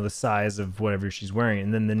increase, you know, the size of whatever she's wearing.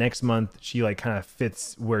 And then the next month she like kind of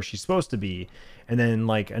fits where she's supposed to be. And then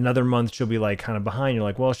like another month she'll be like kind of behind. You're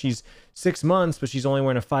like, well, she's 6 months, but she's only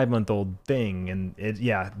wearing a 5-month-old thing. And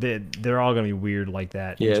they're all going to be weird like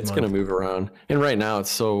that. Yeah, it's going to move around. And right now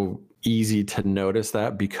it's so easy to notice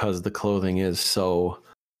that because the clothing is so,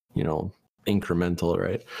 you know, incremental,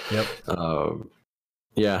 right? Yep.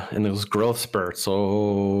 Yeah, and those growth spurts,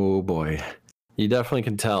 oh boy. You definitely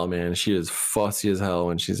can tell, man. She is fussy as hell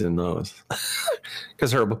when she's in those.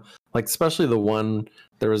 Because her, like, especially the one,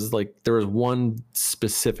 there was one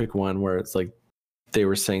specific one where it's like they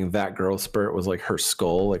were saying that growth spurt was like her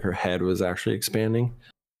skull, like her head was actually expanding.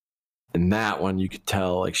 And that one you could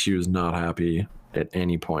tell like she was not happy at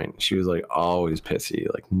any point. She was like always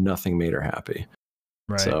pissy, like nothing made her happy.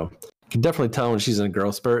 Right. So you can definitely tell when she's in a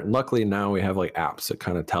growth spurt. And luckily now we have like apps that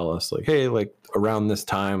kind of tell us like, hey, like around this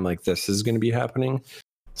time, like this is going to be happening.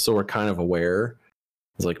 So we're kind of aware.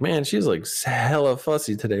 It's like, man, she's like hella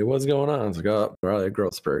fussy today. What's going on? It's like, oh, probably a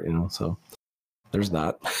growth spurt, you know? So there's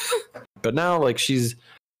that. But now like she's,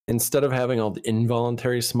 instead of having all the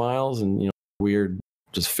involuntary smiles and, you know, weird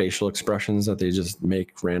just facial expressions that they just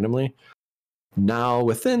make randomly, now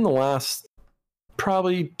within the last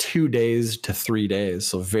probably 2 days to 3 days,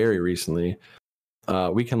 so very recently,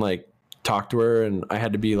 we can like talk to her, and I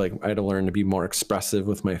had to learn to be more expressive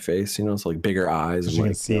with my face, you know, so like bigger eyes, and you like,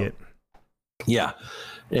 can see it. Yeah.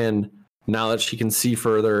 And now that she can see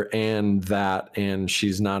further and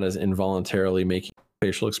she's not as involuntarily making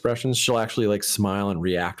facial expressions, she'll actually like smile and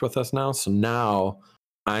react with us now. So now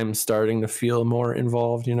I'm starting to feel more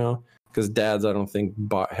involved, you know, because dads, I don't think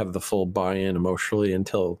have the full buy-in emotionally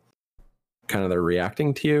until kind of they're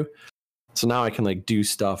reacting to you. So now I can like do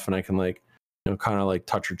stuff, and I can like, you know, kind of like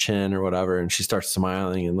touch her chin or whatever, and she starts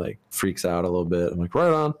smiling and like freaks out a little bit. I'm like,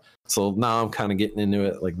 right on. So now I'm kind of getting into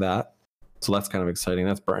it like that. So that's kind of exciting.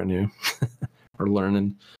 That's brand new. We're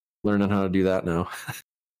learning how to do that now.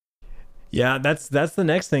 Yeah, that's the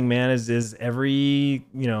next thing, man, is every,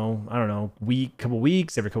 you know, I don't know, couple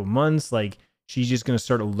weeks, every couple months, like she's just going to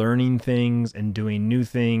start learning things and doing new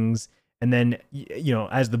things. And then, you know,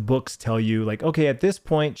 as the books tell you, like, okay, at this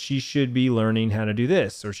point she should be learning how to do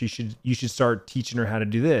this, or you should start teaching her how to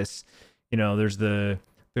do this. You know, there's the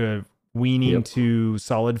weaning to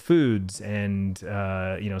solid foods, and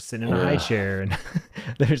you know, sitting in a high chair, and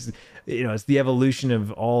there's, you know, it's the evolution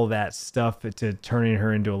of all that stuff to turning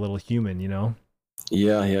her into a little human, you know.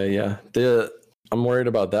 Yeah. I'm worried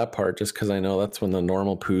about that part just because I know that's when the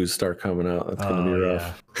normal poos start coming out. That's gonna be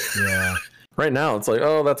rough. Yeah. Right now it's like,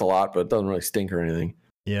 oh, that's a lot, but it doesn't really stink or anything.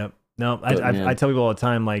 Yep. No, I tell people all the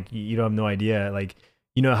time, like, you don't have no idea, like,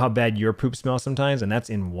 you know how bad your poop smells sometimes, and that's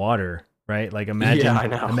in water. Right? Like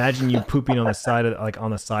imagine you pooping on the side of, like,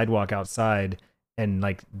 on the sidewalk outside, and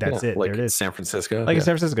like that's it. Like there it is. San Francisco. Like in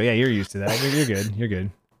San Francisco. Yeah, you're used to that. You're good. You're good.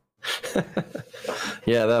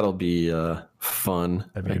 Yeah, that'll be fun,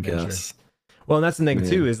 I guess. Well, and that's the thing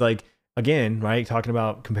too, is like, again, right, talking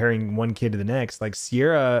about comparing one kid to the next, like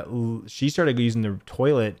Sierra, she started using the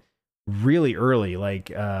toilet really early,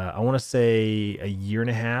 like I want to say a year and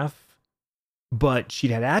a half. But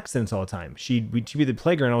she'd had accidents all the time. She'd be at the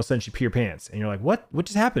playground, and all of a sudden she'd pee her pants. And you're like, what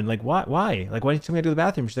just happened? Like, why? Like, why didn't you tell me to go to the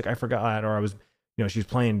bathroom? She's like, I forgot, or I was, you know, she was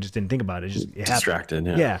playing, just didn't think about it. It distracted.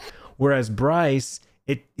 Yeah. Whereas Bryce,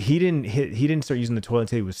 he didn't start using the toilet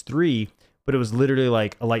until he was 3, but it was literally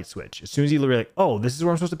like a light switch. As soon as he literally like, oh, this is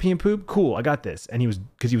where I'm supposed to pee and poop? Cool, I got this. And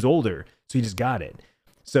because he was older, so he just got it.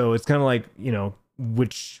 So it's kind of like, you know,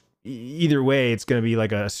 which either way, it's going to be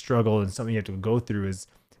like a struggle and something you have to go through, is,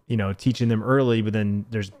 you know, teaching them early, but then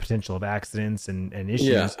there's potential of accidents and issues.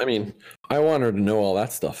 Yeah, I mean, I want her to know all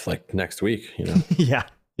that stuff like next week, you know. Yeah.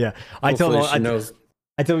 I tell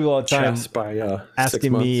people all the time,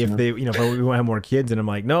 asking me if they, you know, if we want to have more kids, and I'm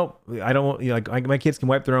like, nope, I don't want, you know, like my kids can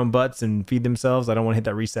wipe their own butts and feed themselves. I don't want to hit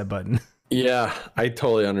that reset button. Yeah, I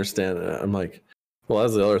totally understand it. I'm like, well,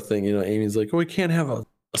 that's the other thing, you know. Amy's like, oh, we can't have a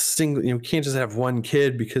single, you know, we can't just have one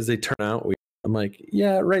kid because they turn out weird. I'm like,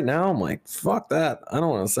 yeah, right now I'm like, fuck that. I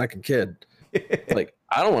don't want a second kid. Like,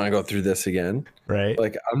 I don't want to go through this again. Right.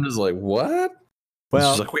 Like, I'm just like, what?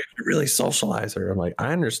 Well, she's like, we have to really socialize her. I'm like,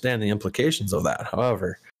 I understand the implications of that.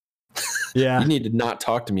 However, yeah, you need to not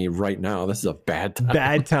talk to me right now. This is a bad time.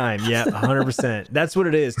 Bad time. Yeah, 100%. That's what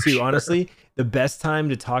it is too. Sure. Honestly, the best time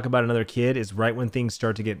to talk about another kid is right when things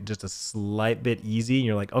start to get just a slight bit easy, and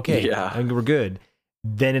you're like, okay, I think we're good.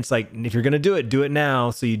 Then it's like, if you're going to do it now,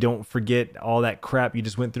 so you don't forget all that crap you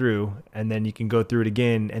just went through, and then you can go through it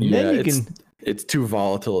again, and then you can... It's too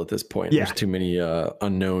volatile at this point. Yeah. There's too many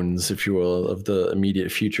unknowns, if you will, of the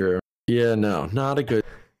immediate future. Yeah, no, not a good.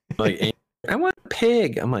 Like, I want a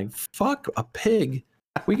pig. I'm like, fuck a pig.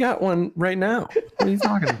 We got one right now. What are you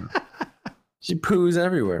talking about? She poos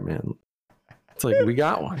everywhere, man. It's like, we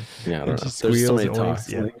got one. Yeah, I don't know. There's so many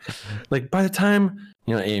talks. Yeah. Like by the time,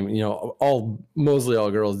 Amy, mostly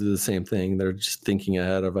all girls do the same thing. They're just thinking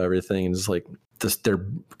ahead of everything and just like this, they're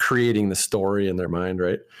creating the story in their mind,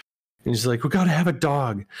 right? And she's like, we got to have a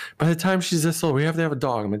dog. By the time she's this old, we have to have a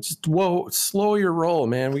dog. I'm like, just whoa, slow your roll,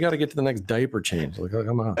 man. We got to get to the next diaper change. Like,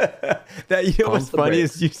 come on. What's funny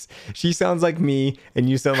is she sounds like me and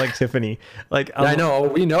you sound like Tiffany. Like I know,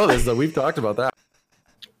 we know this though. We've talked about that.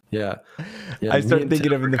 Yeah. I start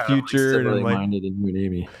thinking of in the future, and I'm like,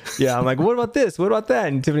 yeah, I'm like, what about this? What about that?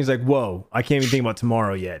 And Tiffany's like, whoa, I can't even think about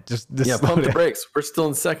tomorrow yet. Just pump the brakes. We're still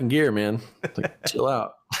in second gear, man. Like, chill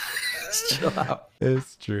out. Just chill out.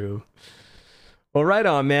 It's true. Well, right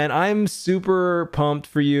on, man. I'm super pumped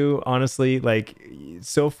for you, honestly. Like,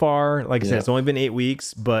 so far, like I said, it's only been 8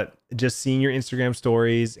 weeks, but just seeing your Instagram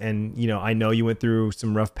stories, and I know you went through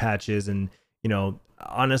some rough patches, and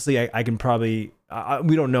honestly, I can probably.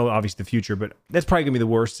 We don't know, obviously, the future, but that's probably gonna be the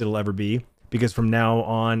worst it'll ever be, because from now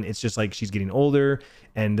on, it's just like she's getting older,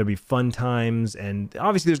 and there'll be fun times, and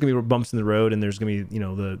obviously there's gonna be bumps in the road, and there's gonna be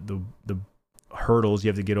the hurdles you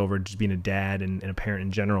have to get over just being a dad and a parent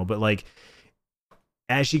in general. But like,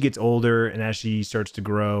 as she gets older and as she starts to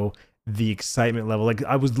grow, the excitement level, like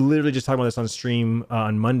I was literally just talking about this on stream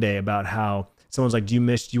on Monday about how someone's like, do you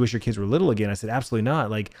wish your kids were little again? I said, absolutely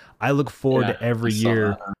not. Like, I look forward to every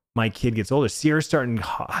year my kid gets older. Sierra's starting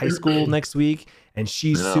high school next week, and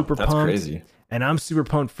she's super pumped. Crazy. And I'm super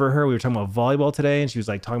pumped for her. We were talking about volleyball today, and she was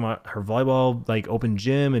like talking about her volleyball, like open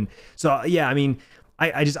gym. And so, yeah, I mean,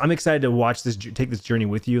 I'm excited to take this journey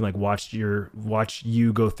with you, and like watch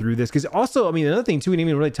you go through this. Cause also, I mean, another thing too, we didn't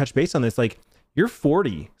even really touch base on this. Like, you're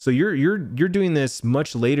 40. So you're doing this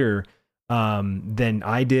much later than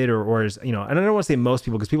I did, or as, and I don't want to say most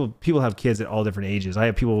people, because people have kids at all different ages. I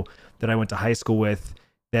have people that I went to high school with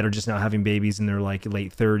that are just now having babies in their like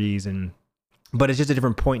late 30s, but it's just a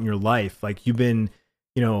different point in your life. Like, you've been,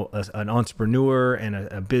 an entrepreneur and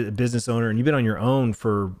a business owner, and you've been on your own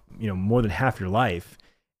for, more than half your life.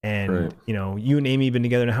 And, right. You and Amy have been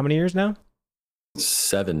together how many years now?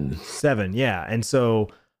 7. Yeah. And so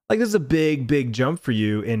like, this is a big jump for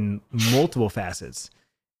you in multiple facets.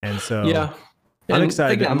 And so yeah, I'm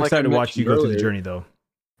excited. I'm excited to watch you go through the journey though.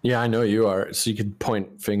 Yeah, I know you are. So you could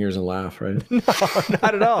point fingers and laugh, right? No,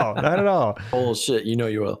 not at all. Not at all. Bullshit. You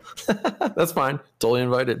will. That's fine. Totally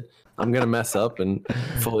invited. I'm going to mess up and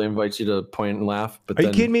fully invite you to point and laugh. But are you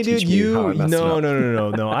kidding me, dude?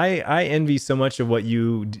 No. I envy so much of what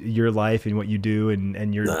your life and what you do, and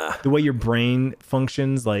the way your brain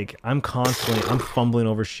functions. Like, I'm fumbling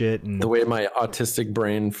over shit. And the way my autistic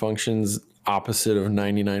brain functions, opposite of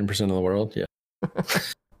 99% of the world. Yeah.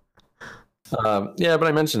 Yeah, but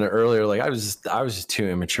I mentioned it earlier. Like, I was just too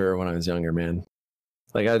immature when I was younger, man.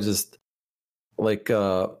 Like, I just like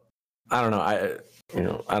I don't know.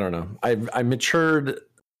 I don't know. I matured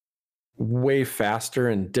way faster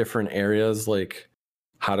in different areas, like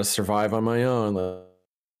how to survive on my own.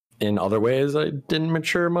 In other ways, I didn't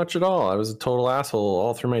mature much at all. I was a total asshole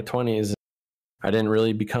all through my 20s. I didn't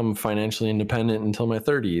really become financially independent until my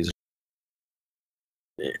 30s.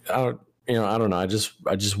 I don't know. I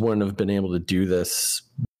just wouldn't have been able to do this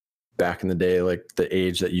back in the day, like the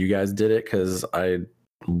age that you guys did it, because I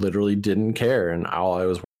literally didn't care, and all I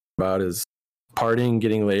was worried about is partying,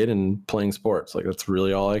 getting laid, and playing sports. Like, that's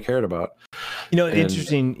really all I cared about.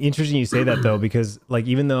 Interesting you say that though, because like,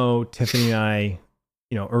 even though Tiffany and I,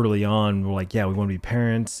 early on were like, yeah, we want to be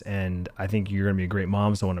parents, and I think you're gonna be a great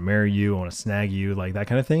mom, so I want to marry you, I want to snag you, like that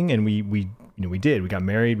kind of thing. And we did. We got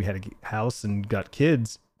married, we had a house, and got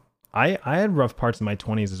kids. I had rough parts in my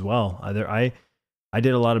 20s as well. I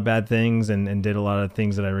did a lot of bad things and did a lot of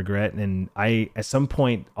things that I regret. And I, at some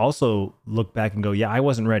point, also look back and go, yeah, I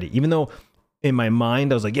wasn't ready. Even though in my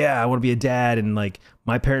mind, I was like, yeah, I want to be a dad. And like,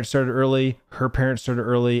 my parents started early, her parents started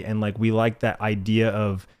early. And like, we like that idea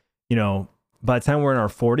of, by the time we're in our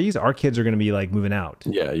 40s, our kids are going to be like moving out.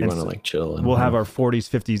 Yeah, you want to like chill. And we'll have our 40s,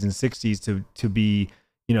 50s, and 60s to be,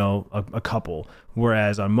 a couple.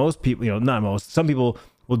 Whereas on most people, not most, some people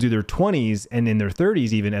will do their 20s and in their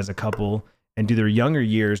 30s even as a couple, and do their younger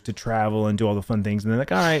years to travel and do all the fun things. And they're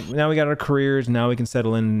like, all right, now we got our careers, now we can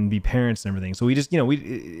settle in and be parents and everything. So we just,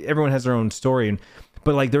 everyone has their own story.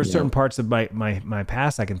 But like, there's certain parts of my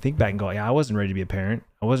past I can think back and go, yeah, I wasn't ready to be a parent.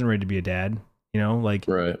 I wasn't ready to be a dad. Like,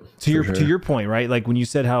 right. To your point, right? Like, when you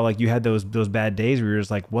said how like you had those bad days where you're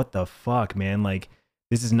just like, what the fuck, man? Like,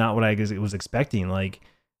 this is not what I was expecting. Like,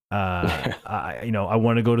 I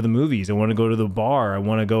want to go to the movies. I want to go to the bar. I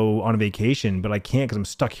want to go on a vacation, but I can't because I'm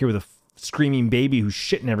stuck here with a screaming baby who's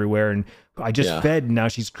shitting everywhere. And I just fed, and now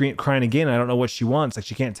she's crying again. I don't know what she wants. Like,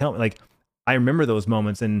 she can't tell me. Like, I remember those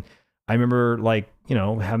moments, and I remember, like,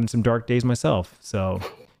 having some dark days myself. So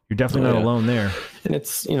you're definitely not alone there. And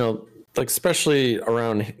it's, like, especially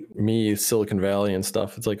around me, Silicon Valley and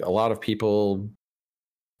stuff, it's like a lot of people,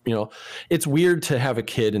 it's weird to have a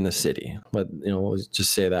kid in the city. But, let's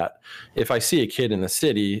just say that if I see a kid in the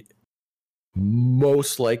city,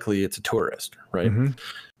 most likely it's a tourist, right? Mm-hmm.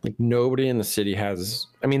 Like, nobody in the city has,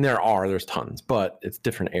 there's tons, but it's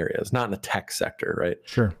different areas, not in the tech sector, right?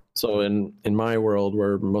 Sure. So in my world,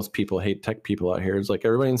 where most people hate tech people out here, it's like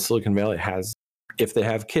everybody in Silicon Valley has, if they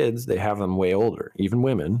have kids, they have them way older, even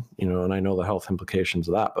women, and I know the health implications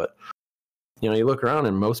of that. But, you look around,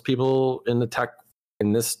 and most people in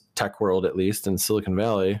this tech world, at least in Silicon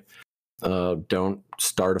Valley, don't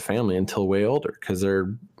start a family until way older, because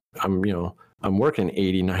I'm working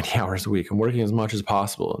 80, 90 hours a week. I'm working as much as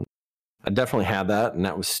possible. And I definitely had that, and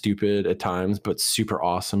that was stupid at times, but super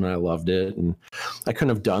awesome. And I loved it. And I couldn't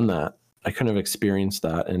have done that. I couldn't have experienced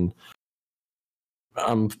that. And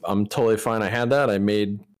I'm totally fine. I had that. I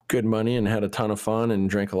made good money and had a ton of fun and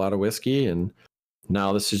drank a lot of whiskey. And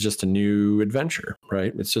now this is just a new adventure,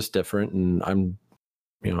 right? It's just different. And I'm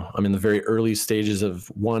in the very early stages of,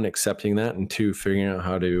 one, accepting that, and two, figuring out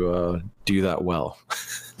how to do that well.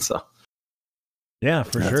 So yeah,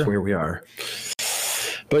 for sure. That's where we are.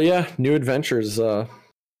 But yeah, new adventures. I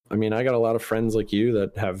got a lot of friends like you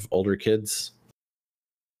that have older kids.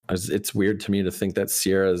 It's weird to me to think that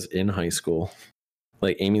Sierra's in high school.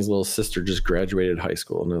 Like, Amy's little sister just graduated high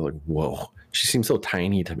school, and they're like, whoa, she seems so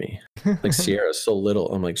tiny to me. Like, Sierra's so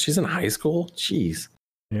little. I'm like, she's in high school? Jeez.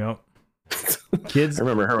 Yep. Kids. I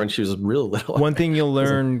remember her when she was real little. One thing you'll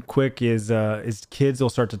learn quick is kids will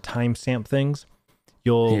start to timestamp things.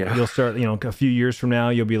 You'll start, a few years from now,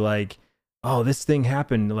 you'll be like, oh, this thing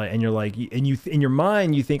happened, and you're like, and you in your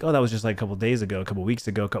mind you think, oh, that was just like a couple days ago, a couple weeks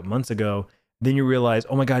ago, a couple months ago. Then you realize,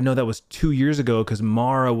 oh my God, no, that was 2 years ago, because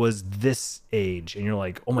Mara was this age, and you're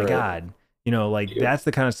like, oh my God, that's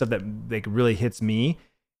the kind of stuff that like really hits me,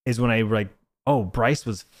 is when I like, oh, Bryce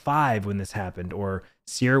was 5 when this happened, or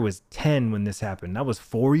Sierra was 10 when this happened. That was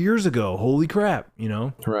 4 years ago. Holy crap,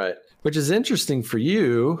 Right. Which is interesting for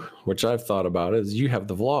you, which I've thought about, is you have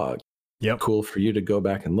the vlog. Yep. Cool for you to go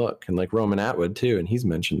back and look. And like Roman Atwood too, and he's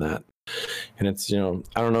mentioned that. And it's, I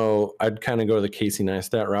don't know, I'd kind of go to the Casey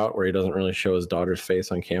Neistat route, where he doesn't really show his daughter's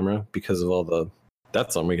face on camera because of all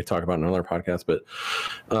that's something we could talk about in another podcast. But,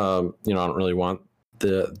 I don't really want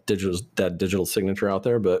that digital signature out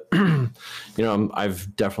there. But,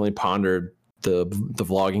 I've definitely pondered the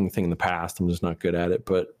vlogging thing in the past. I'm just not good at it,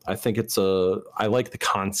 but I think I like the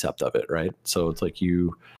concept of it, right? So it's like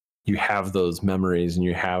you have those memories and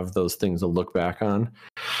you have those things to look back on.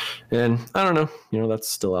 And I don't know, that's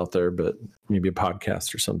still out there, but maybe a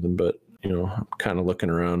podcast or something. But, I'm kind of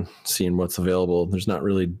looking around, seeing what's available. There's not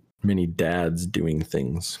really many dads doing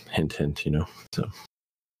things, hint, hint, so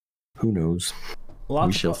who knows?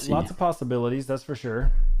 Lots of possibilities. That's for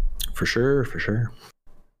sure. For sure.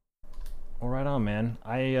 Well, right on, man.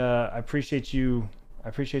 I appreciate you. I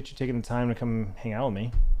appreciate you taking the time to come hang out with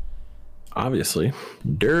me. Obviously.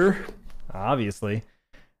 Obviously.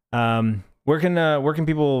 Where can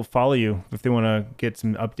people follow you if they want to get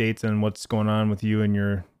some updates on what's going on with you and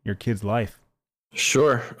your kid's life?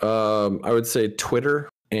 Sure. I would say Twitter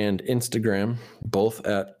and Instagram, both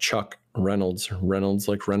at Chuck Reynolds. Reynolds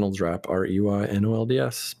like Reynolds Wrap,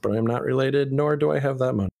 REYNOLDS. But I'm not related, nor do I have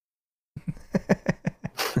that money.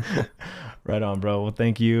 Right on, bro. Well,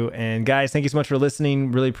 thank you. And guys, thank you so much for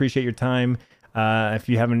listening. Really appreciate your time. If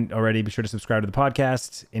you haven't already, be sure to subscribe to the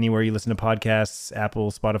podcast anywhere you listen to podcasts: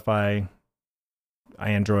 Apple, Spotify,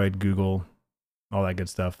 Android, Google, all that good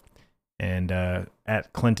stuff. And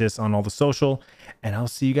at Clintus on all the social. And I'll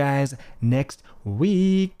see you guys next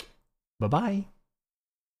week. Bye-bye.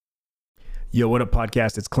 Yo, what up,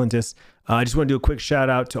 podcast? It's Clintus. I just want to do a quick shout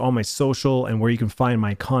out to all my social and where you can find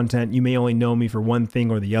my content. You may only know me for one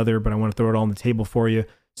thing or the other, but I want to throw it all on the table for you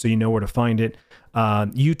so you know where to find it.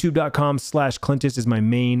 YouTube.com/Clintus is my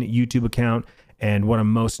main YouTube account and what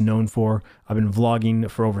I'm most known for. I've been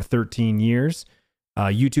vlogging for over 13 years.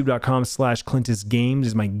 YouTube.com/Clintus Games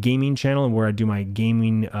is my gaming channel and where I do my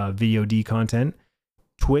gaming VOD content.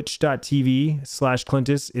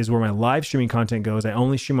 Twitch.tv/Clintus is where my live streaming content goes. I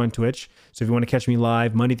only stream on Twitch. So if you want to catch me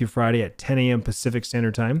live Monday through Friday at 10 a.m. Pacific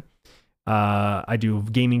Standard Time, I do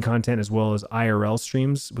gaming content as well as IRL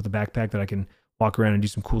streams with a backpack that I can walk around and do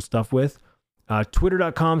some cool stuff with.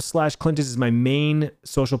 Twitter.com/Clintus is my main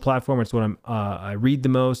social platform. It's what I read the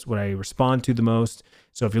most, what I respond to the most.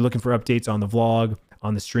 So if you're looking for updates on the vlog,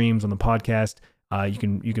 on the streams, on the podcast, you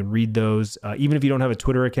can read those. Even if you don't have a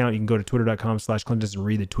Twitter account, you can go to twitter.com/Clintus and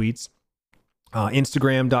read the tweets.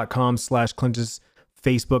 Instagram.com/Clintus,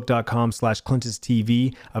 Facebook.com/Clintus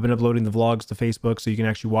TV. I've been uploading the vlogs to Facebook, so you can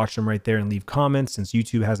actually watch them right there and leave comments since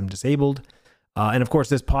YouTube has them disabled. And of course,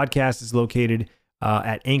 this podcast is located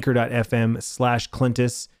at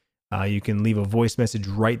anchor.fm/Clintus. You can leave a voice message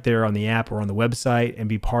right there on the app or on the website and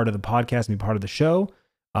be part of the podcast and be part of the show.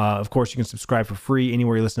 Of course, you can subscribe for free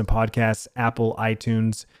anywhere you listen to podcasts: Apple,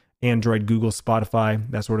 iTunes, Android, Google, Spotify,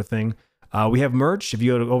 that sort of thing. We have merch. If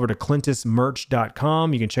you go over to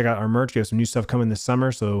clintusmerch.com, you can check out our merch. We have some new stuff coming this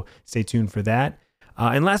summer, so stay tuned for that.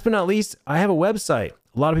 And last but not least, I have a website.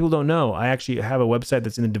 A lot of people don't know. I actually have a website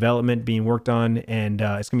that's in the development, being worked on, and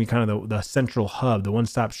it's going to be kind of the central hub, the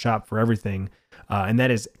one-stop shop for everything. And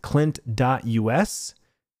that is clint.us,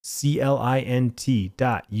 CLINT.us,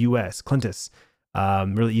 Clintus.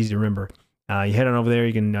 Really easy to remember. You head on over there,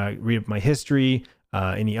 you can read up my history,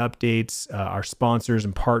 any updates, our sponsors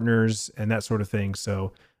and partners, and that sort of thing.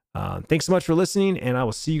 So thanks so much for listening, and I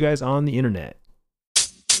will see you guys on the internet.